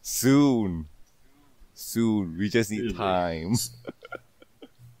 Soon. We just need time.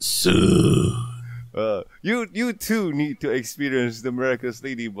 Soon. You too need to experience the miraculous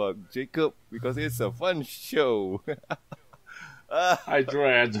Ladybug, Jacob, because it's a fun show. I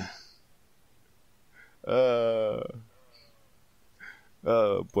dread. But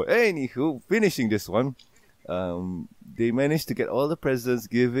anywho, finishing this one, they managed to get all the presents,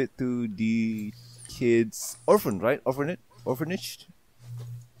 give it to the kids, orphanage.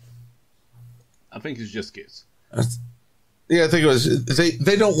 I think it's just kids. Yeah, I think it was.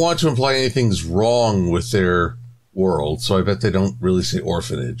 They don't want to imply anything's wrong with their world, so I bet they don't really say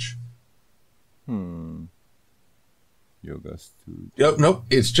orphanage. Yoga studio. Yep, nope.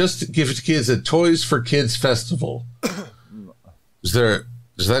 It's just give it to kids a Toys for Kids festival. Does that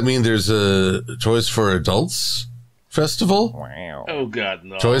mean there's a Toys for Adults festival? Wow. Oh God,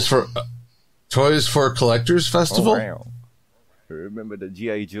 no. Toys for Collectors festival? Wow. Remember the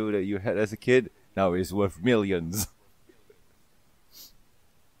G.I. Joe that you had as a kid? Now it's worth millions.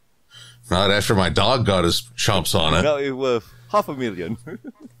 Not after my dog got his chomps on it. Now it's worth $500,000.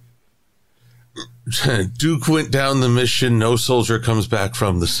 Duke went down the mission. No soldier comes back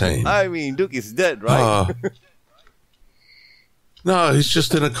from the same. I mean, Duke is dead, right? No, he's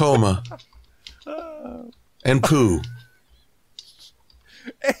just in a coma. And poo.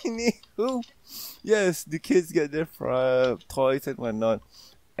 Anywho, yes, the kids get their toys and whatnot,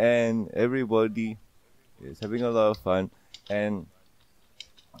 and everybody is having a lot of fun. And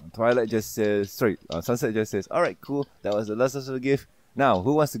Sunset just says, "All right, cool. That was the last of the gift. Now,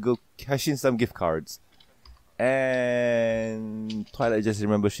 who wants to go cash in some gift cards?" And Twilight just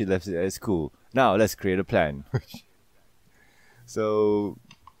remembers she left it at school. Now, let's create a plan. So,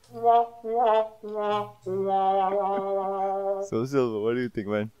 Silver, what do you think,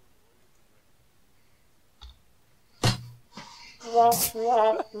 man?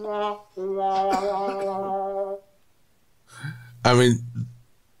 I mean,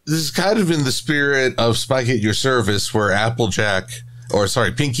 this is kind of in the spirit of Spike at Your Service, where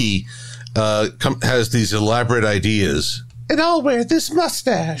Pinky has these elaborate ideas. And I'll wear this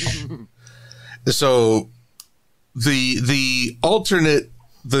mustache. So the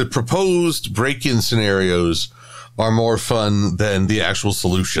proposed break-in scenarios are more fun than the actual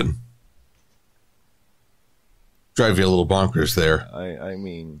solution. Drive you a little bonkers there. I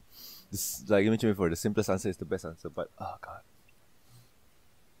mean, this, like I mentioned before, the simplest answer is the best answer, but oh god.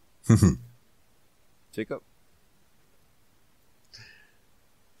 Jacob?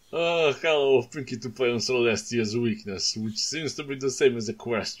 How of Pinky to play on Celestia's weakness, which seems to be the same as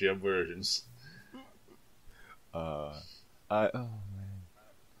Equestria versions. Oh man.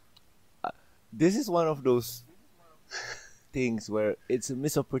 This is one of those things where it's a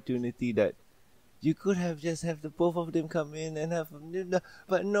missed opportunity that you could have just have the both of them come in and have,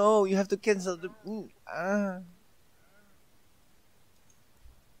 but no, you have to cancel the.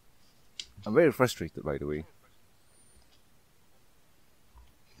 I'm very frustrated, by the way.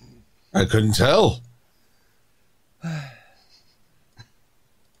 I couldn't tell.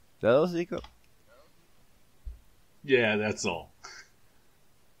 Tell us, Jacob. Yeah, that's all.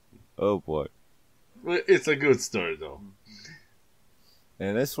 Oh boy. Well, it's a good story, though.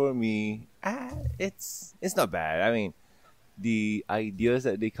 And as for me, it's not bad. I mean, the ideas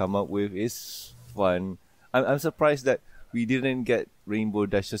that they come up with is fun. I'm surprised that we didn't get Rainbow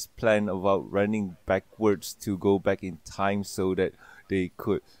Dash's plan about running backwards to go back in time so that they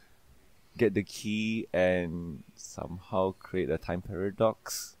could get the key and somehow create a time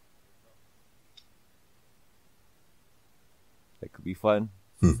paradox. That could be fun.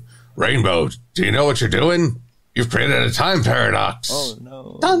 Rainbow, do you know what you're doing? You've created a time paradox. Oh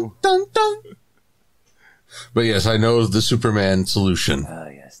no. Dun, dun, dun. But yes, I know the Superman solution.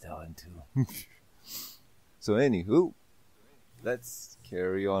 Yes, that one too. So anywho, let's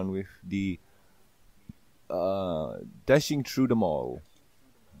carry on with the dashing through the mall.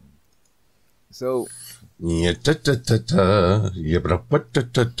 So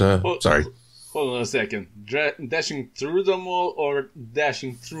Sorry. Hold on a second. Dashing through the mall or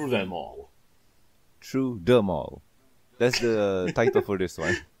dashing through them all? through the mall. That's the title for this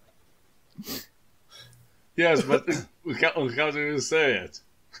one. Yes, but how do you say it?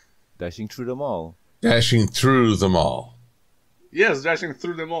 Dashing through the mall. Dashing through the mall. Yes, dashing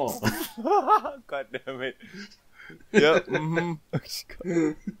through them all. God damn it. Yep.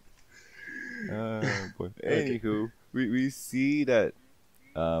 Boy. Anywho, we see that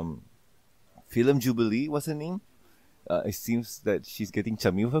Film Jubilee, what's her name? It seems that she's getting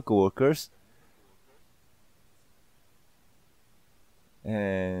chummy with her coworkers.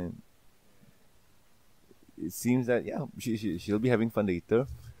 And it seems that, yeah, she'll be having fun later.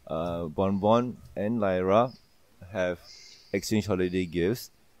 Bonbon and Lyra have exchanged holiday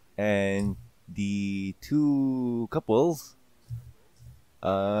gifts. And the two couples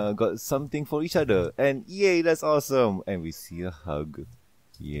got something for each other. And yay, that's awesome. And we see a hug.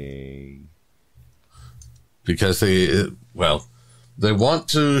 Yay. Because they want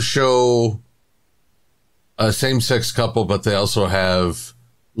to show a same-sex couple, but they also have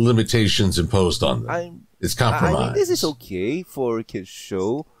limitations imposed on them. It's compromise. I mean, this is okay for a kid's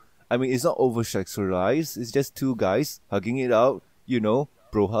show. I mean, it's not over-sexualized. It's just two guys hugging it out,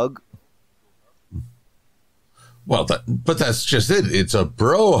 bro hug. Well, but that's just it. It's a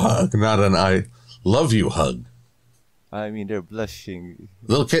bro hug, not an I love you hug. I mean, they're blushing.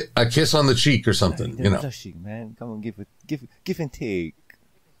 A kiss on the cheek or something, They're blushing, man. Come on, give and take.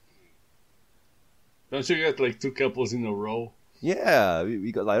 Don't you get like 2 couples in a row? Yeah,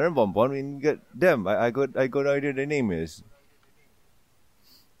 we got Lyra and Bonbon, and we got them. I got no idea their name is.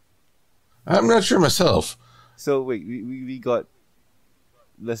 I'm not sure myself. So wait, we got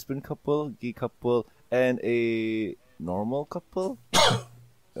lesbian couple, gay couple, and a normal couple.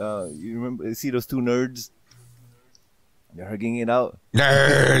 You remember? See those 2 nerds? They're hugging it out.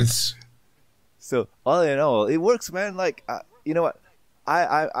 Nerds. So all in all, it works, man. Like you know what?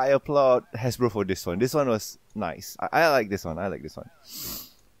 I applaud Hasbro for this one. This one was nice. I like this one.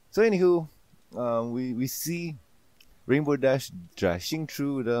 So anywho, we see Rainbow Dash dashing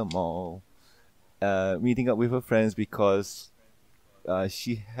through the mall, meeting up with her friends because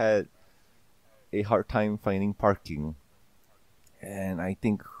she had a hard time finding parking. And I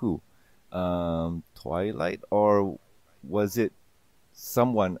think Twilight, or was it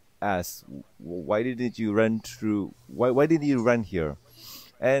someone asked, why didn't you run through? Why didn't you run here?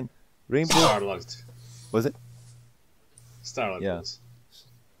 And Rainbow Starlight. Was it? Starlight. Yeah. Was.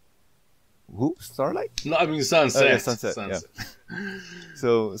 Who? Starlight? No, I mean Sunset. Oh, yeah, Sunset. Yeah.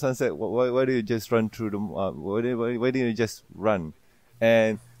 So Sunset, why do you just run through the? Why didn't you just run?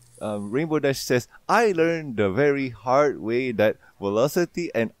 And Rainbow Dash says, I learned the very hard way that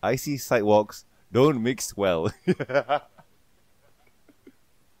velocity and icy sidewalks don't mix well.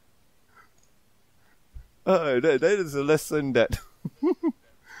 That is a lesson that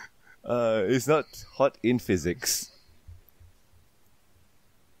is not taught in physics,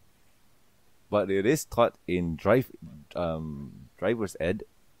 but it is taught in driver's ed.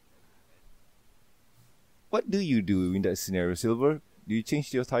 What do you do in that scenario, Silver? Do you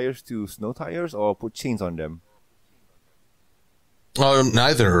change your tires to snow tires or put chains on them?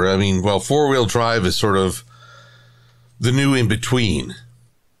 Neither. I mean, well, 4-wheel drive is sort of the new in between.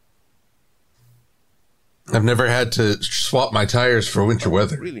 I've never had to swap my tires for winter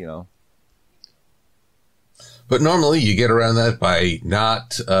weather. Really, no. But normally you get around that by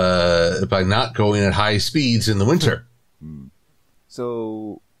not going at high speeds in the winter.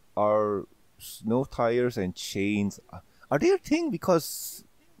 So are snow tires and chains, are they a thing? Because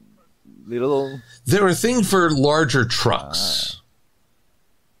they're a thing for larger trucks.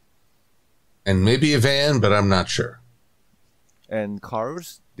 And maybe a van, but I'm not sure. And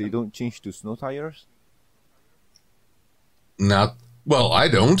cars, they don't change to snow tires? Well, I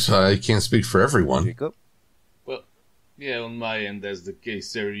don't. I can't speak for everyone. Jacob? Well, yeah, on my end, that's the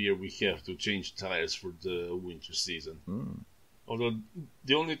case. Every year we have to change tires for the winter season. Although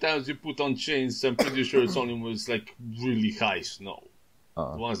the only times you put on chains, I'm pretty sure it's only when it's like really high snow.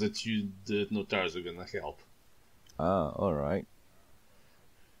 The ones that the no tires are gonna help. Alright.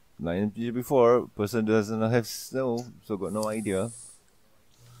 Like before, person doesn't have snow, so got no idea.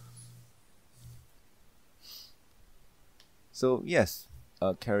 So yes,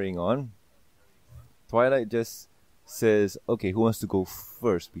 carrying on. Twilight just says, okay, who wants to go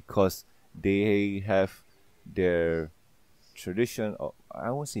first? Because they have their tradition,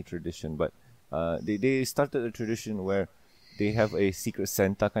 I won't say tradition, but they started a tradition where they have a secret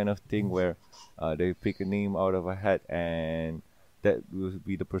Santa kind of thing where they pick a name out of a hat and that will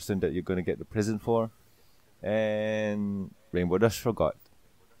be the person that you're going to get the present for. And Rainbow Dash forgot.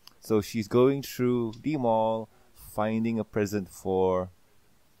 So she's going through the mall, finding a present for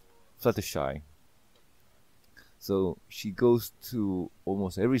Fluttershy. So she goes to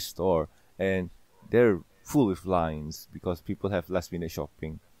almost every store and they're full with lines because people have last minute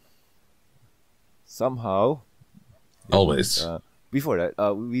shopping. Somehow, always. Before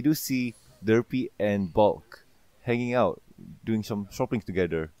that, we do see Derpy and Bulk hanging out, doing some shopping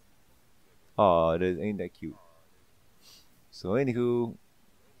together. Ain't that cute? So anywho,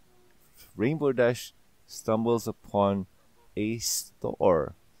 Rainbow Dash stumbles upon a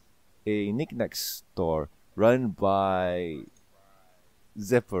store, a knick-knack store run by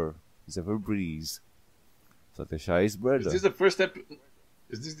Zephyr Breeze, Fluttershy's brother. Is this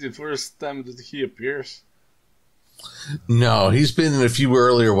the first time that he appears? No, he's been in a few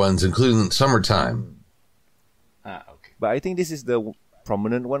earlier ones, including Summertime. Okay. But I think this is the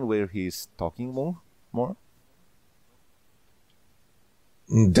prominent one where he's talking more.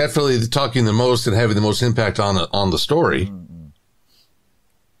 Definitely talking the most and having the most impact on the story.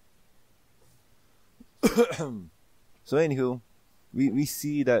 So anywho, we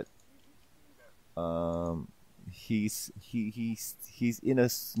see that he's in a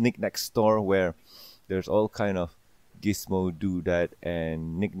knick-knack store where there's all kind of gizmo, doodad,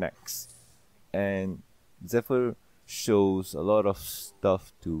 and knickknacks, and Zephyr shows a lot of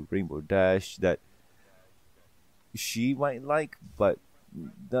stuff to Rainbow Dash that she might like, but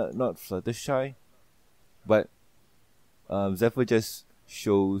not Fluttershy. But Zephyr just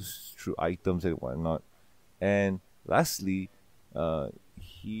shows through items and whatnot. And lastly,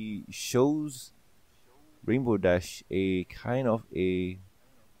 he shows Rainbow Dash a kind of a,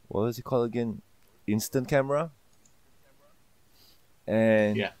 what was it called again? Instant camera.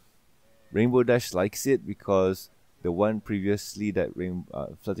 And Yeah. Rainbow Dash likes it because the one previously that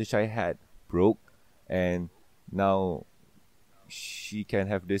Fluttershy had broke, and now she can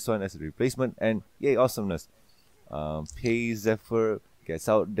have this one as a replacement, and yay, awesomeness. Pays Zephyr, gets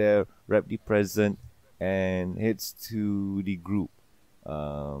out there, wrap the present, and heads to the group.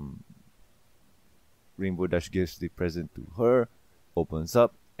 Rainbow Dash gives the present to her, opens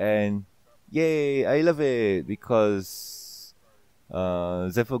up, and yay, I love it because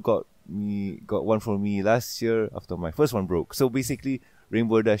Zephyr got one for me last year after my first one broke. So basically,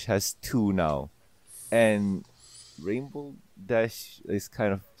 Rainbow Dash has two now, and Rainbow Dash is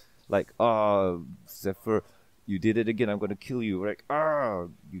kind of like, Zephyr, you did it again, I'm gonna kill you. Like,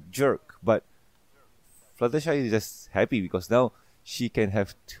 you jerk. But Fluttershy is just happy because now she can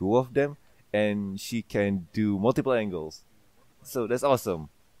have two of them and she can do multiple angles. So that's awesome.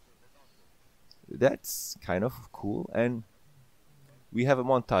 That's kind of cool. And we have a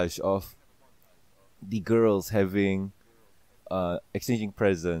montage of the girls having exchanging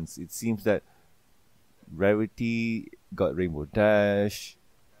presents. It seems that Rarity got Rainbow Dash,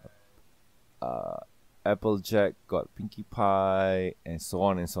 Applejack got Pinkie Pie, and so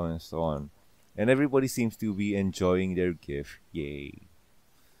on and so on and so on. And everybody seems to be enjoying their gift. Yay.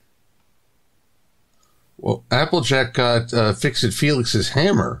 Well, Applejack got Fix-It Felix's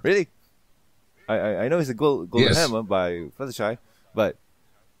hammer. Really? I know it's a golden Yes. hammer by Fluttershy, but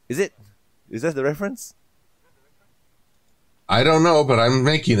is it? Is that the reference? I don't know, but I'm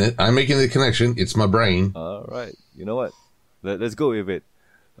making it. I'm making the connection. It's my brain. All right. You know what? Let's go with it.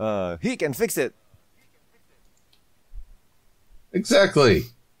 He can fix it. Exactly.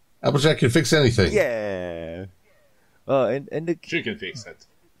 Applejack can fix anything. Yeah. And the She can fix it.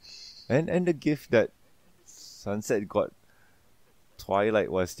 and the gift that Sunset got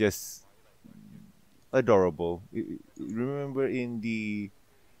Twilight was just adorable. Remember in the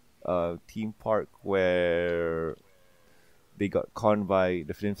theme park where they got conned by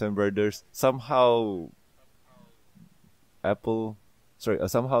the Flintstone brothers? Somehow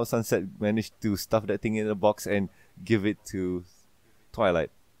somehow Sunset managed to stuff that thing in a box and give it to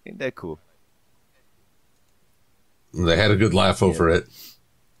Twilight. Ain't that cool? They had a good laugh over it.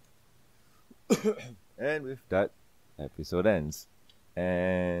 And with that, episode ends.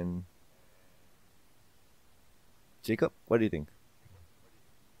 And Jacob, what do you think?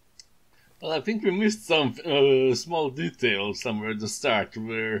 Well, I think we missed some small detail somewhere at the start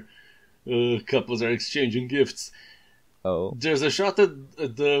where couples are exchanging gifts. Oh, There's a shot at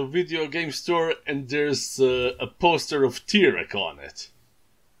the video game store, and there's a poster of T-Rex on it.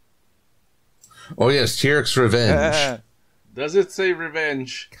 Oh, yes, T-Rex Revenge. Does it say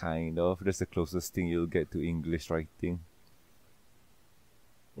revenge? kind of. That's the closest thing you'll get to English writing.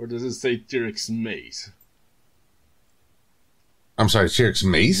 Or does it say T-Rex Maze? I'm sorry, T-Rex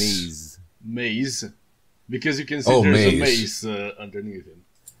Mace? Maze. Maze? Because you can see Oh, there's maze. a maze underneath him.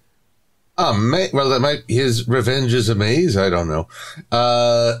 Well, that might, his revenge is a maze? I don't know.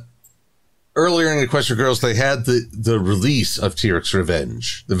 Earlier in Equestria Girls, they had the release of T-Rex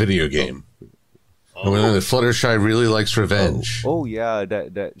Revenge, the video game. And when the Fluttershy really likes revenge. Oh yeah,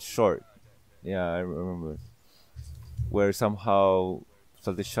 that short. Yeah, I remember. Where somehow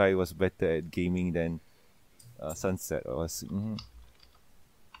Fluttershy was better at gaming than Sunset was. Mm-hmm.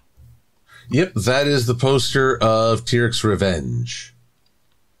 Yep, that is the poster of T-Rex Revenge.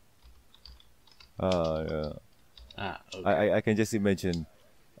 Yeah. Okay. I can just imagine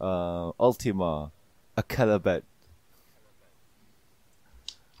Ultima, a Calabat.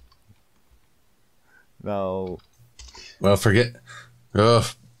 Now, Well, forget. Oh,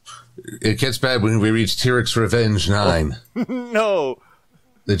 it gets bad when we reach T-Rex Revenge 9. no,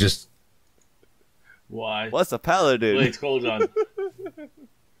 They just. Why? what's a paladin? Wait, hold on.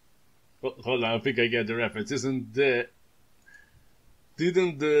 Hold on, I think I get the reference.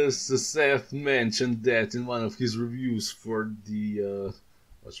 Didn't Seth mention that in one of his reviews for the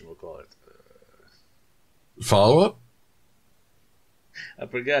whatchamacallit? Follow up? I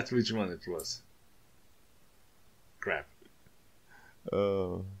forgot which one it was. Crap.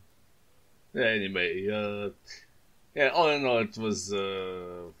 Oh, Yeah, anyway, yeah, all in all, it was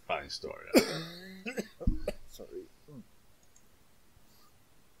a fine story. sorry.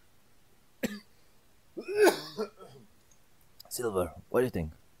 Silver, what do you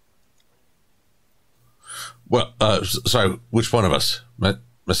think? Well, sorry, which one of us?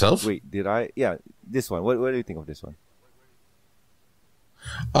 Myself? Wait, did I? Yeah, this one. What do you think of this one?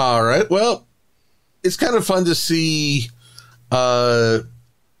 All right. Well, it's kind of fun to see. It's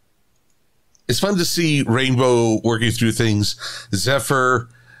fun to see Rainbow working through things. Zephyr,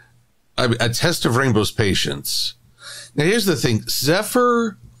 a test of Rainbow's patience. Now, here's the thing.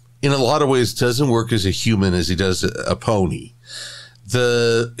 Zephyr, in a lot of ways, doesn't work as a human as he does a pony.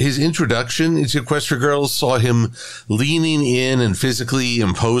 His introduction into Equestria Girls saw him leaning in and physically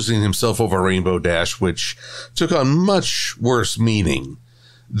imposing himself over Rainbow Dash, which took on much worse meaning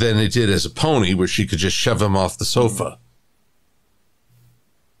than it did as a pony, where she could just shove him off the sofa.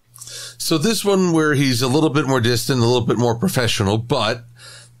 So this one, where he's a little bit more distant, a little bit more professional, but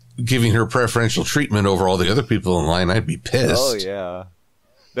giving her preferential treatment over all the other people in line, I'd be pissed. Oh yeah,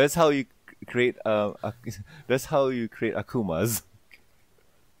 that's how you create. That's how you create Akumas.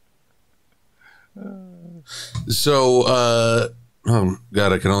 So, oh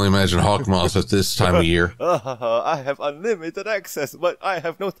God, I can only imagine Hawkmoth at this time of year. I have unlimited access, but I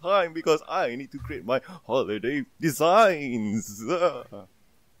have no time because I need to create my holiday designs.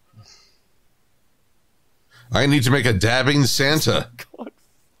 I need to make a dabbing Santa. God.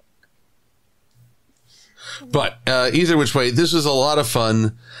 But either which way, this was a lot of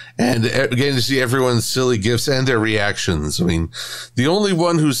fun, and getting to see everyone's silly gifts and their reactions. I mean, the only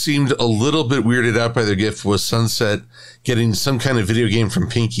one who seemed a little bit weirded out by their gift was Sunset getting some kind of video game from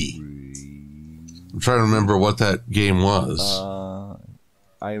Pinky. I'm trying to remember what that game was.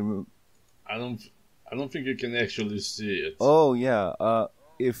 I don't think you can actually see it. Oh yeah.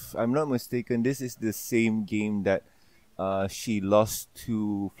 If I'm not mistaken, this is the same game that she lost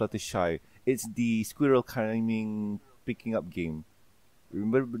to Fluttershy. It's the squirrel climbing picking up game.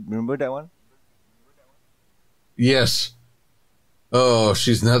 Remember that one? Yes. Oh,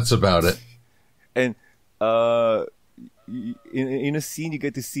 she's nuts about it. And in a scene you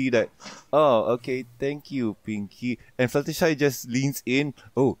get to see that. Oh, okay, thank you, Pinky. And Fluttershy just leans in.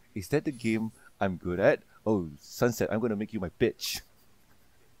 Oh, is that the game I'm good at? Oh, Sunset, I'm gonna make you my bitch.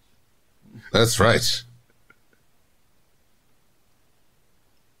 That's right.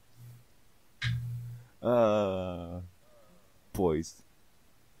 Boys.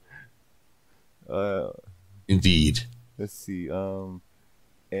 Indeed. Let's see.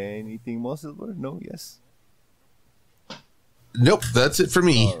 Anything more, Silver? No. Yes. Nope. That's it for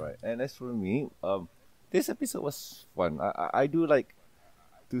me. All right. And as for me, this episode was fun. I do like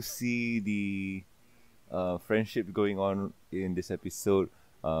to see the friendship going on in this episode.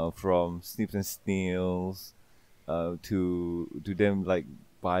 From Snips and Snails, to them like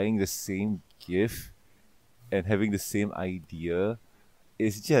buying the same gift and having the same idea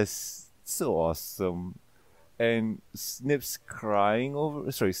is just so awesome. And Snails crying over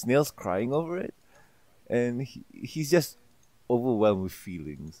it, and he's just overwhelmed with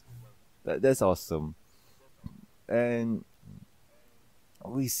feelings. That's awesome. And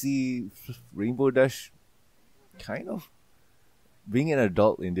we see Rainbow Dash kind of being an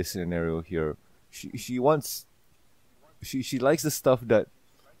adult in this scenario here. She likes the stuff that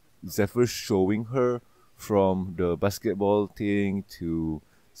Zephyr's showing her, from the basketball thing to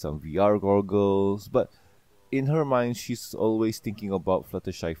some VR goggles, but in her mind she's always thinking about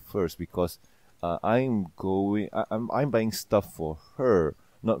Fluttershy first, because I'm buying stuff for her,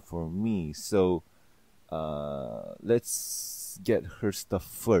 not for me. So let's get her stuff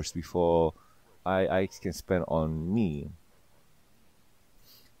first before I can spend on me.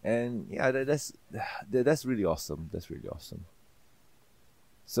 And yeah, that's really awesome. That's really awesome.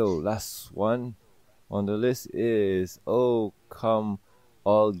 So last one on the list is "Oh Come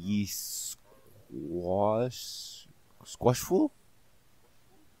All Ye Squashful."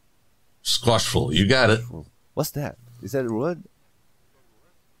 Squashful, you got it. What's that? Is that a word?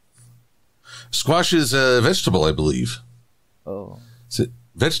 Squash is a vegetable, I believe. Oh. Is it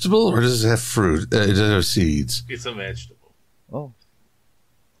vegetable, or does it have fruit? Does it have seeds? It's a vegetable. Oh.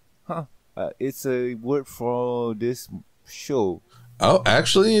 Huh. It's a word for this show. Oh,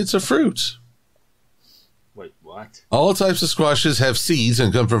 actually, it's a fruit. Wait, what? All types of squashes have seeds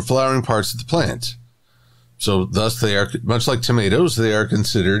and come from flowering parts of the plant. So thus they are, much like tomatoes, they are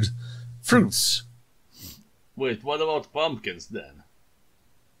considered fruits. Wait, what about pumpkins then?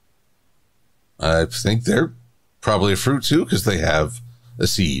 I think they're probably a fruit too, because they have a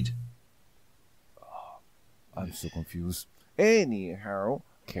seed. I'm so confused. Anyhow,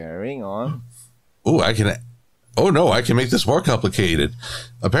 carrying on. I can make this more complicated.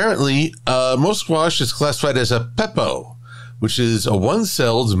 Apparently, most squash is classified as a pepo, which is a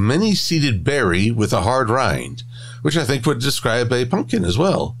one-celled, many-seeded berry with a hard rind. which I think would describe a pumpkin as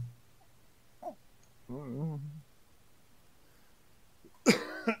well.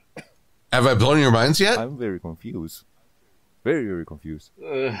 Have I blown your minds yet? I'm very confused. Very, very confused.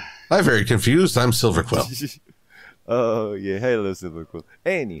 I'm very confused. I'm Silver Quill. Oh, yeah. Hello, Silver Quill.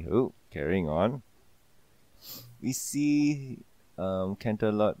 Anywho, carrying on. We see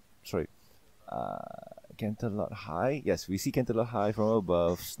Canterlot High. Yes, we see Canterlot High from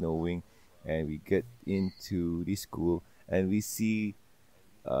above, snowing. And we get into the school. And we see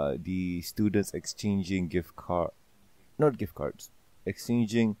the students exchanging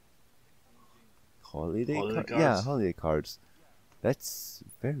exchanging holiday cards. Yeah, holiday cards. That's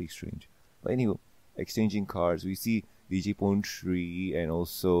very strange. But anyway, exchanging cards. We see DJ Tree and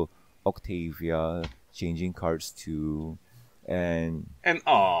also Octavia changing cards too. And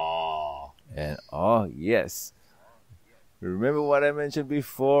yes. Remember what I mentioned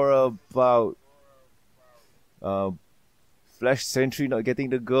before about Flash Sentry not getting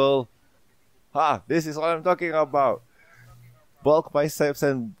the girl? This is what I'm talking about. Bulk Biceps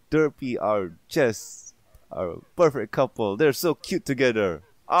and Derpy are just a perfect couple. They're so cute together.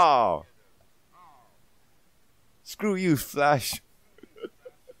 Screw you, Flash.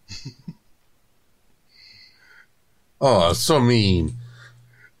 Oh, so mean.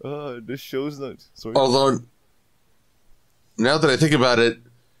 The show's not... Sorry. Although, now that I think about it,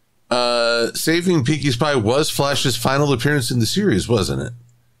 Saving Pinkie Pie was Flash's final appearance in the series, wasn't it?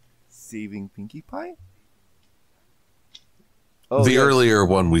 Saving Pinkie Pie? The earlier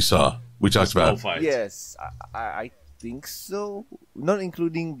one we talked about. Yes, I think so. Not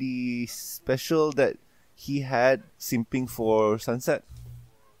including the special that he had simping for Sunset.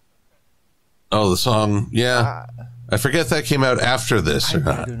 Oh, the song, yeah. I forget that came out after this or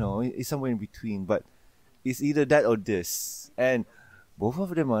not. I don't know. It's somewhere in between, but it's either that or this. And both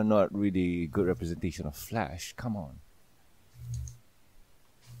of them are not really good representation of Flash. Come on.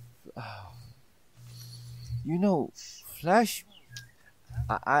 You know, Flash...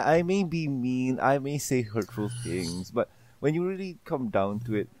 I may be mean, I may say hurtful things, but when you really come down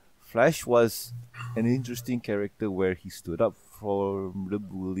to it, Flash was an interesting character where he stood up for the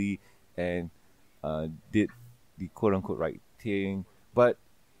bully and did the quote-unquote right thing. But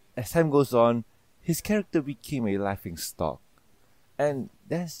as time goes on, his character became a laughing stock. And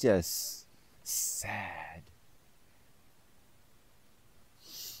that's just sad.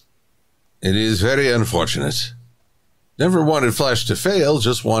 It is very unfortunate. Never wanted Flash to fail,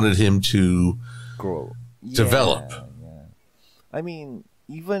 just wanted him to grow, develop. Yeah. I mean,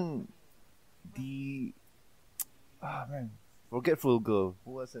 even the forgetful girl.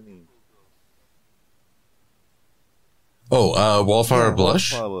 Who was her name? Wallflower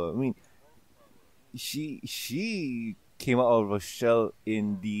Blush. Wallflower. I mean, she came out of a shell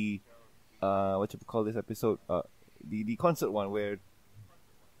in the what you call this episode? The concert one where.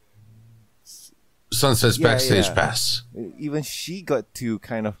 Sunset's backstage pass. Even she got to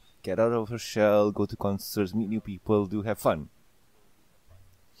kind of get out of her shell, go to concerts, meet new people, have fun.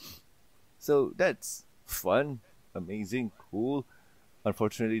 So that's fun, amazing, cool.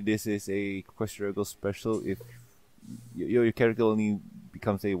 Unfortunately, this is a Equestria Girls special. If your character only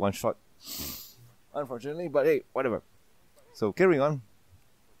becomes a one shot, unfortunately, but hey, whatever. So carrying on,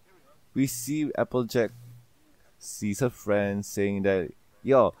 we see Applejack sees her friend saying that,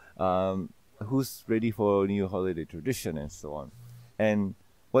 who's ready for a new holiday tradition and so on. And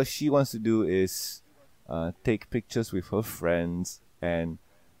what she wants to do is take pictures with her friends and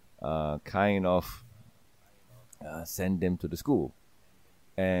kind of send them to the school.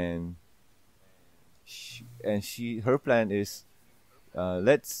 And her plan is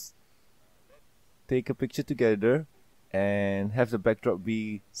let's take a picture together and have the backdrop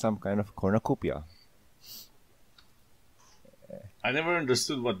be some kind of cornucopia. I never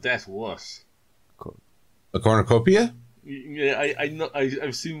understood what that was. A cornucopia? Yeah, I know.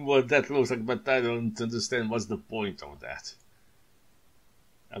 I've seen what that looks like, but I don't understand what's the point of that.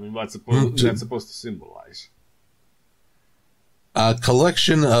 I mean, what's that's supposed to symbolize? A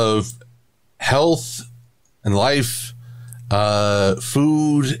collection of health and life,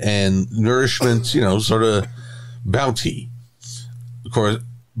 food and nourishment, sort of bounty. Of course,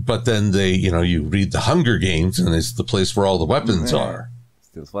 but then you read the Hunger Games and it's the place where all the weapons are.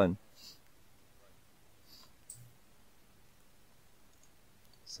 Still fun.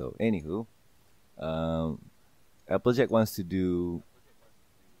 So, anywho, Applejack wants to do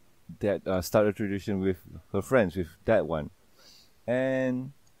that, start a tradition with her friends, with that one.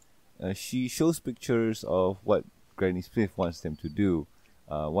 And she shows pictures of what Granny Smith wants them to do.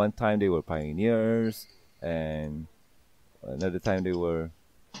 One time they were pioneers, and another time they were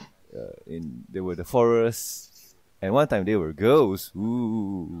the forest, And one time they were ghosts.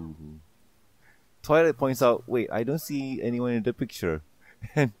 Ooh. Twilight points out, wait, I don't see anyone in the picture.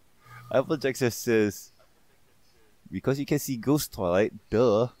 And Applejack just says, because you can see ghost, Twilight,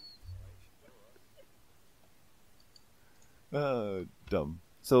 duh. Dumb.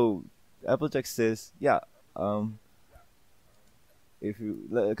 So Applejack says, yeah, if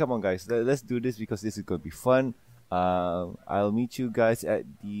you come on guys, let's do this because this is gonna be fun. I'll meet you guys at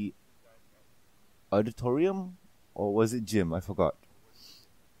the auditorium, or was it gym? I forgot.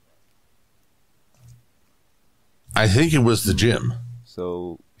 I think it was the gym.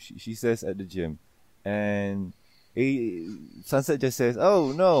 So she says at the gym, and Sunset just says,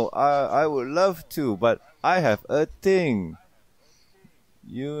 "Oh no, I would love to, but I have a thing,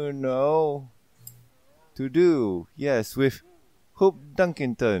 you know, to do. Yes, with Hope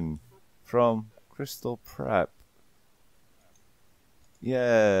Dunkington from Crystal Prep.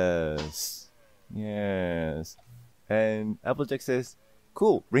 Yes. And Applejack says,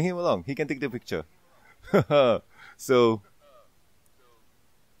 cool, bring him along. He can take the picture." So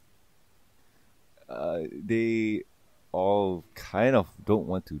they all kind of don't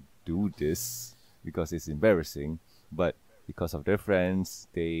want to do this because it's embarrassing, but because of their friends,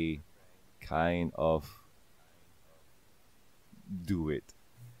 they kind of do it.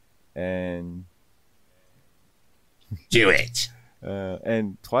 And do it.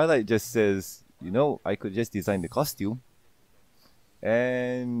 And Twilight just says, you know, I could just design the costume.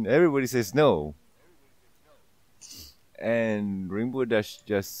 And everybody says no. And Rainbow Dash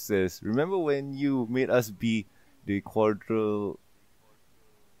just says, remember when you made us be the quadral...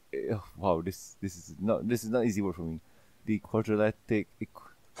 Wow, this is not easy word for me. The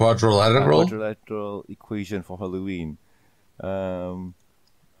quadrilateral equation for Halloween. And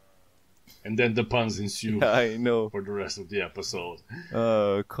then the puns ensue. Yeah, I know. For the rest of the episode.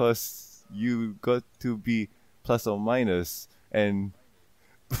 'Cause you got to be plus or minus, and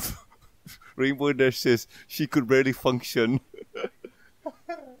Rainbow Dash says she could barely function.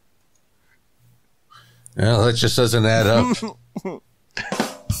 Well, that just doesn't add up.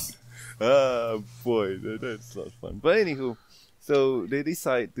 Boy, that's not fun. But anywho, so they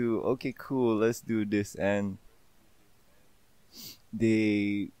decide to, okay, cool, let's do this, and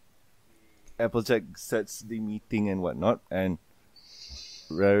Applejack sets the meeting and whatnot, and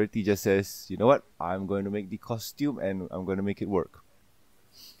Rarity just says, you know what, I'm going to make the costume and I'm going to make it work.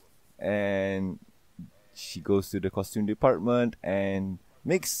 And she goes to the costume department and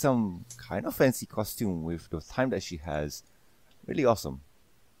makes some kind of fancy costume with the time that she has. Really awesome.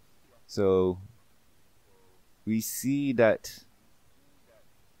 So we see that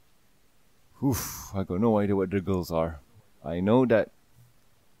I got no idea what the girls are. I know that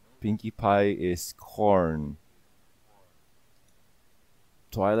Pinkie Pie is corn.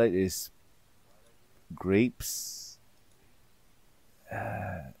 Twilight is grapes.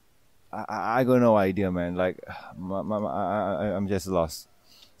 I got no idea, man. Like, I'm just lost.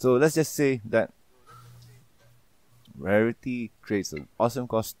 So let's just say that Rarity creates an awesome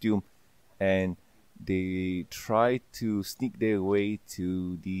costume, and they try to sneak their way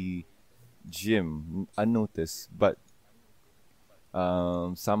to the gym unnoticed, but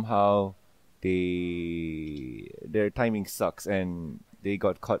somehow their timing sucks and they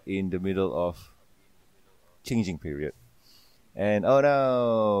got caught in the middle of changing period. And oh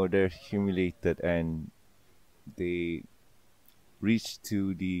no, they're humiliated, and they reach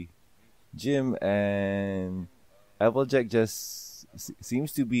to the gym, and Applejack just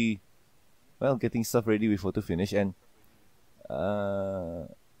seems to be, well, getting stuff ready with photo finish, and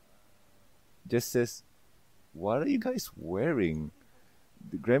just says, what are you guys wearing?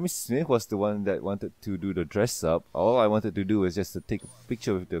 Grammy Smith was the one that wanted to do the dress up. All I wanted to do was just to take a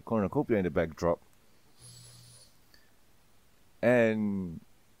picture with the cornucopia in the backdrop. And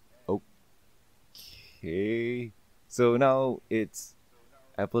okay, so now it's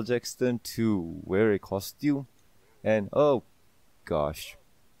Applejack's turn to wear a costume, and oh gosh,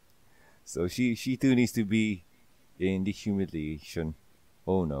 so she too needs to be in the humiliation.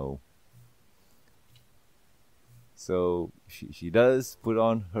 Oh no. So she does put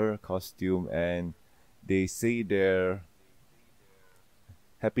on her costume, and they say their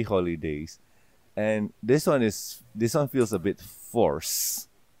happy holidays. And this one feels a bit forced.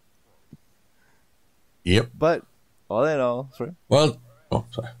 Yep. But all in all, sorry. Well,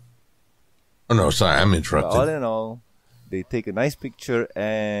 sorry. Oh no, sorry, I'm interrupted. All in all, they take a nice picture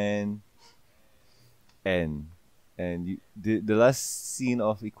and the last scene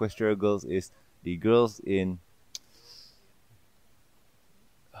of Equestria Girls is the girls in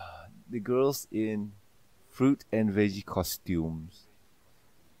fruit and veggie costumes.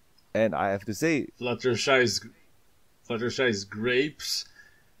 And I have to say, Fluttershy's Fluttershy is grapes.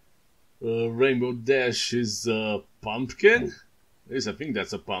 Rainbow Dash is a pumpkin. At least I think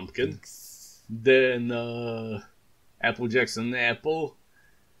that's a pumpkin. Then Applejack's an apple.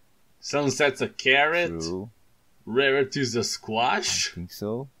 Sunset's a carrot. True. Rarity's a squash. I think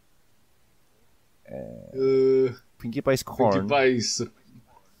so. Pinkie Pie's Pinkie corn. Pie's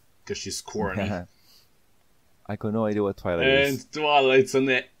because she's corny. I got no idea what Twilight is. And Twilight's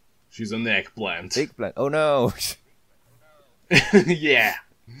she's an eggplant. Eggplant. Oh no! Yeah.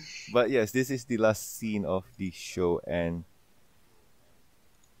 But yes, this is the last scene of the show, and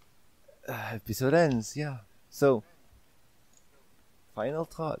episode ends. Yeah. So, final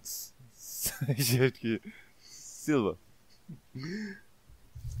thoughts. Silver.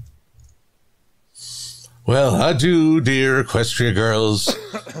 Well, adieu, dear Equestria Girls.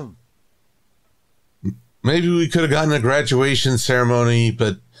 Maybe we could have gotten a graduation ceremony,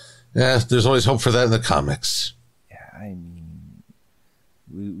 but there's always hope for that in the comics. Yeah, I mean,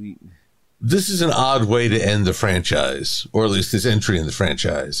 we This is an odd way to end the franchise, or at least this entry in the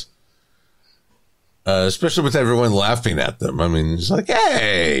franchise. Especially with everyone laughing at them. I mean, it's like,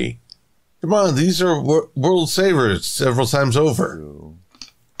 hey, come on, these are world savers several times over. True.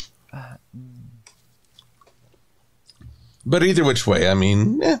 But either which way, I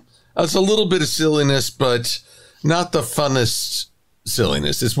mean, it's a little bit of silliness, but not the funnest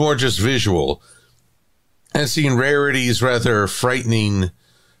silliness. It's more just visual. And seeing Rarity's rather frightening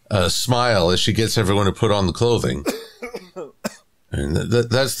smile as she gets everyone to put on the clothing. And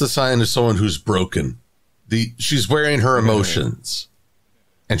that's the sign of someone who's broken. She's wearing her emotions.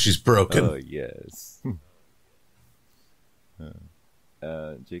 And she's broken. Oh, yes.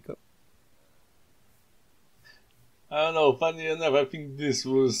 Jacob? I don't know, funny enough, I think this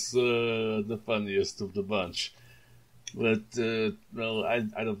was the funniest of the bunch. But, well, I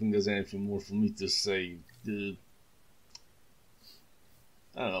don't think there's anything more for me to say. I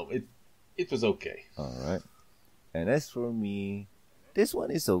don't know, it was okay. Alright. And as for me, this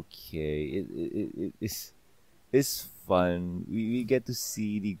one is okay. It's fun. We get to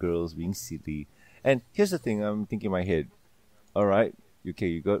see the girls being silly. And here's the thing I'm thinking in my head. Alright, okay,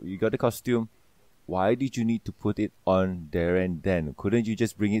 you got the costume. Why did you need to put it on there and then? Couldn't you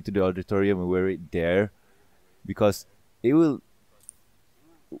just bring it to the auditorium and wear it there? Because it will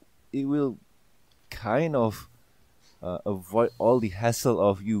kind of avoid all the hassle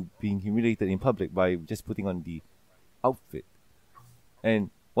of you being humiliated in public by just putting on the outfit.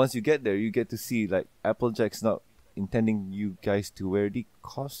 And once you get there, you get to see like Applejack's not intending you guys to wear the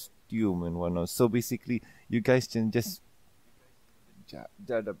costume and whatnot. So basically, you guys can just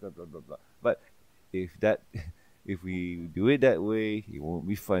blah blah blah blah blah. But if we do it that way, it won't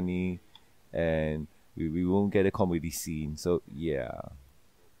be funny, and we won't get a comedy scene. So yeah.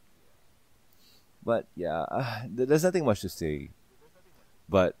 But yeah, there's nothing much to say.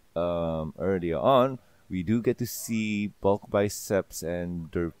 But earlier on, we do get to see Bulk Biceps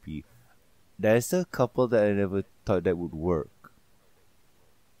and Derpy. There's a couple that I never thought that would work.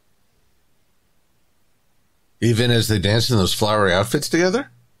 Even as they dance in those flowery outfits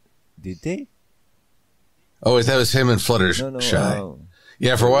together? Did they? Oh, that was him and Fluttershy. No.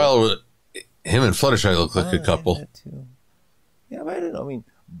 Yeah, for a while, him and Fluttershy looked like a couple. That too. Yeah, but I don't know. I mean,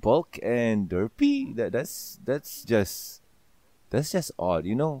 Bulk and Derpy. That's just odd,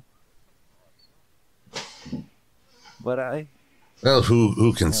 you know. But Well,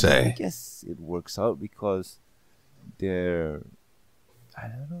 who can say? I guess it works out because they're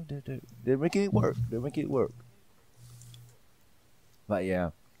making it work. They're making it work. But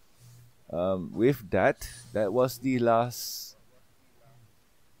yeah. With that was the last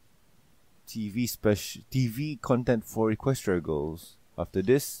TV content for Equestria Girls. After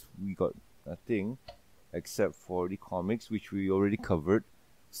this, we got nothing except for the comics, which we already covered.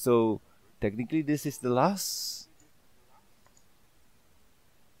 So technically, this is the last.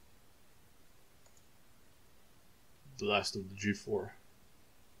 The last of the G4.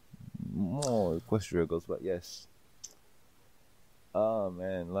 More Equestria Girls, but yes. Oh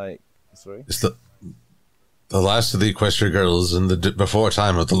man, like. Sorry? It's the last of the Equestria Girls in the before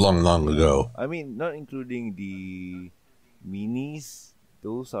time of the long, long ago. I mean, not including the minis.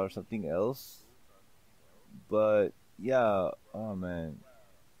 Those are something else. But yeah, oh man.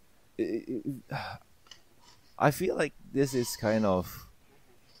 I feel like this is kind of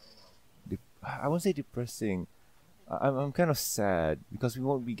I won't say depressing. I'm kind of sad because we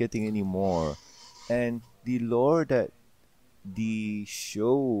won't be getting any more. And the lore that the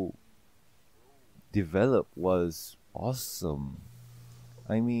show developed was awesome.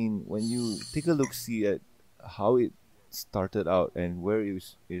 I mean, when you take a look, see at how it started out and where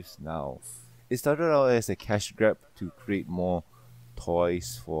it is now, it started out as a cash grab to create more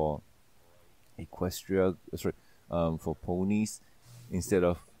toys for for ponies. Instead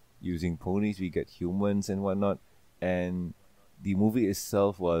of using ponies, we get humans and whatnot. And the movie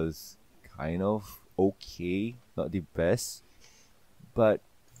itself was kind of okay, not the best, but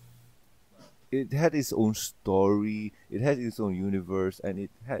it had its own story, it had its own universe, and it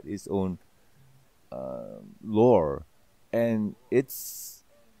had its own lore, and it's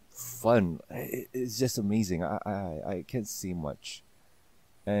fun. It's just amazing. I can't say much,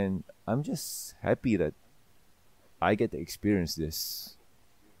 and I'm just happy that I get to experience this.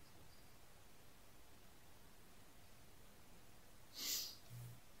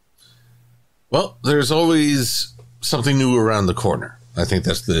 Well, there's always something new around the corner. I think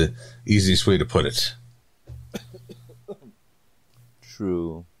that's the easiest way to put it.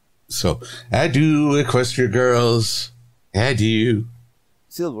 True. So, adieu, Equestria Girls. Adieu.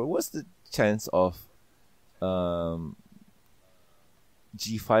 Silver, what's the chance of G5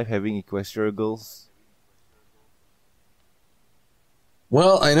 having Equestria Girls?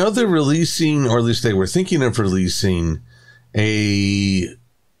 Well, I know they're releasing, or at least they were thinking of releasing, a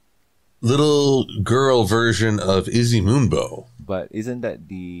little girl version of Izzy Moonbow. But isn't that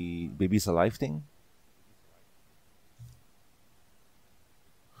the Babies Alive thing?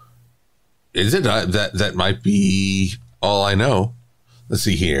 Is it? That might be all I know. Let's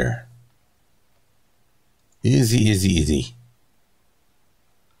see here. Izzy.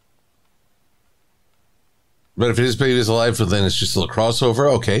 But if it is Babies Alive, then it's just a little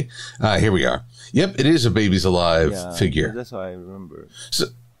crossover. Okay. Here we are. Yep, it is a Babies Alive figure. That's what I remember. So,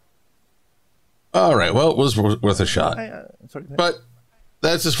 all right. Well, it was worth a shot. Sorry, but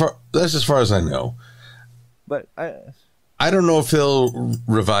that's as far as I know. But I don't know if they'll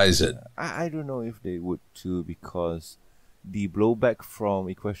revise it. I don't know if they would too, because the blowback from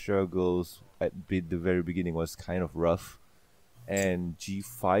Equestria Girls at the very beginning was kind of rough, and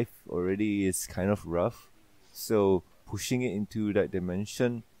G5 already is kind of rough. So pushing it into that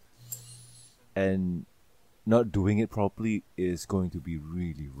dimension and not doing it properly is going to be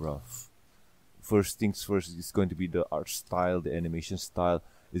really rough. First things first, it's going to be the art style, the animation style.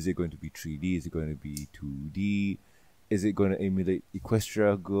 Is it going to be 3D? Is it going to be 2D? Is it going to emulate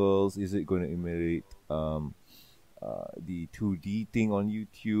Equestria Girls? Is it going to emulate the 2D thing on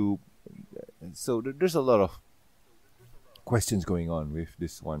YouTube? So there's a lot of questions going on with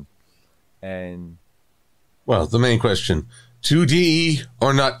this one. And well, the main question, 2D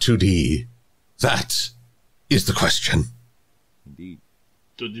or not 2D? That is the question. Indeed.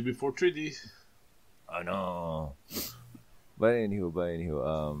 2D before 3D. I know. But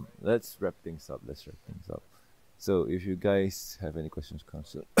anywho, let's wrap things up. So if you guys have any questions,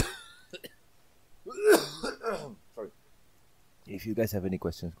 if you guys have any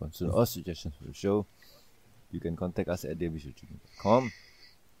questions, concerns, or suggestions for the show, you can contact us at thevisualchicken.com.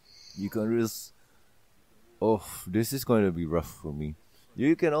 You can reach. Oh, this is going to be rough for me.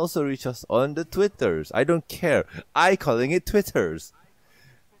 You can also reach us on the Twitters. I don't care. I calling it Twitters.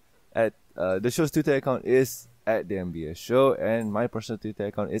 At the show's Twitter account is at the MBS show, and my personal Twitter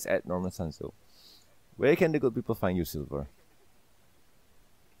account is at Norman Sanzo. Where can the good people find you, Silver?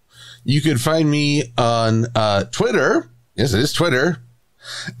 You can find me on Twitter. Yes, it is Twitter.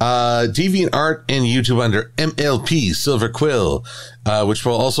 DeviantArt and YouTube under MLP Silver Quill, which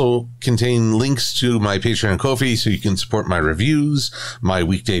will also contain links to my Patreon and Ko-fi, so you can support my reviews, my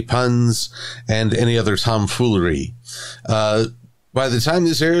weekday puns, and any other tomfoolery. By the time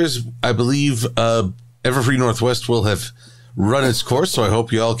this airs, I believe Everfree Northwest will have run its course, so I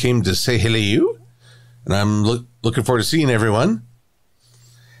hope you all came to say hello, and I'm looking forward to seeing everyone.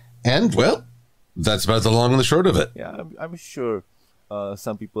 And, well, that's about the long and the short of it. Yeah, I'm sure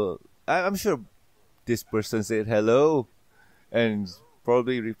some people... I'm sure this person said hello and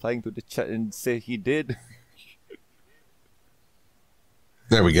probably replying to the chat and say he did.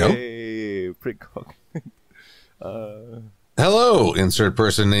 There we go. Hey, prick. Hello, insert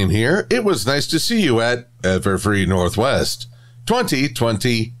person name here. It was nice to see you at Everfree Northwest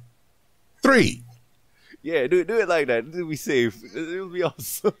 2023. Yeah, do it like that. It'll be safe. It'll be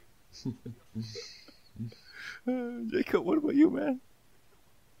awesome. Jacob, what about you, man?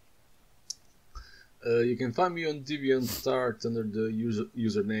 You can find me on DeviantArt under the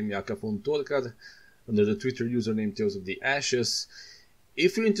username Jakob Fon Torkar, under the Twitter username Tales of the Ashes.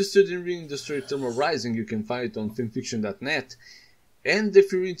 If you're interested in reading the story Eternal Rising, you can find it on filmfiction.net. And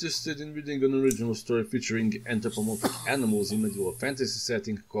if you're interested in reading an original story featuring anthropomorphic animals in medieval fantasy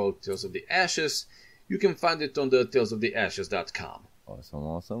setting called Tales of the Ashes, you can find it on the talesoftheashes.com.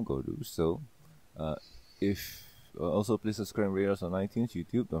 Awesome. Go do so. If Also, please subscribe and rate us on iTunes,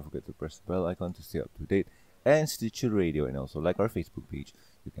 YouTube. Don't forget to press the bell icon to stay up to date. And Stitcher Radio, and also like our Facebook page.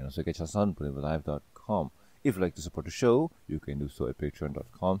 You can also catch us on BelieveAlive.com. If you'd like to support the show, you can do so at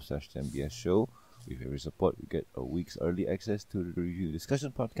patreon.com/MBS show. With every support, you get a week's early access to the review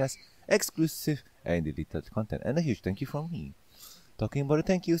discussion podcast, exclusive and deleted content. And a huge thank you from me. Talking about the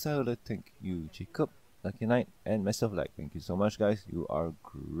thank yous, I would like to thank you, Jacob, Lucky Knight, and myself. Thank you so much, guys. You are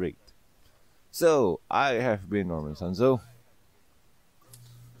great. So, I have been Norman Sanzo.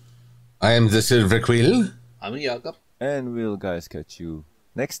 I am the Silver Quill. I'm Jakob. And we'll, guys, catch you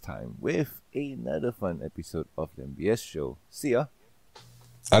next time with another fun episode of the MBS show. See ya.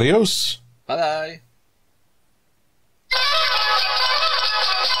 Adios. Bye.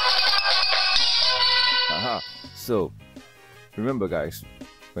 Aha. So, remember, guys,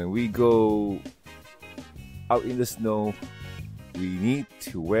 when we go out in the snow, we need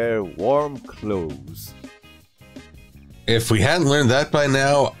to wear warm clothes. If we hadn't learned that by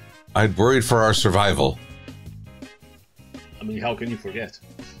now, I'd worried for our survival. I mean, how can you forget?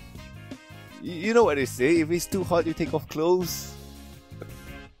 You know what they say, if it's too hot, you take off clothes.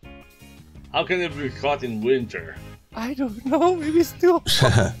 How can it be hot in winter? I don't know, maybe it's too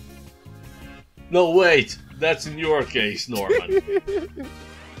hot. No, wait. That's in your case, Norman.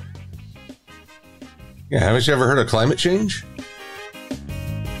 Yeah, haven't you ever heard of climate change?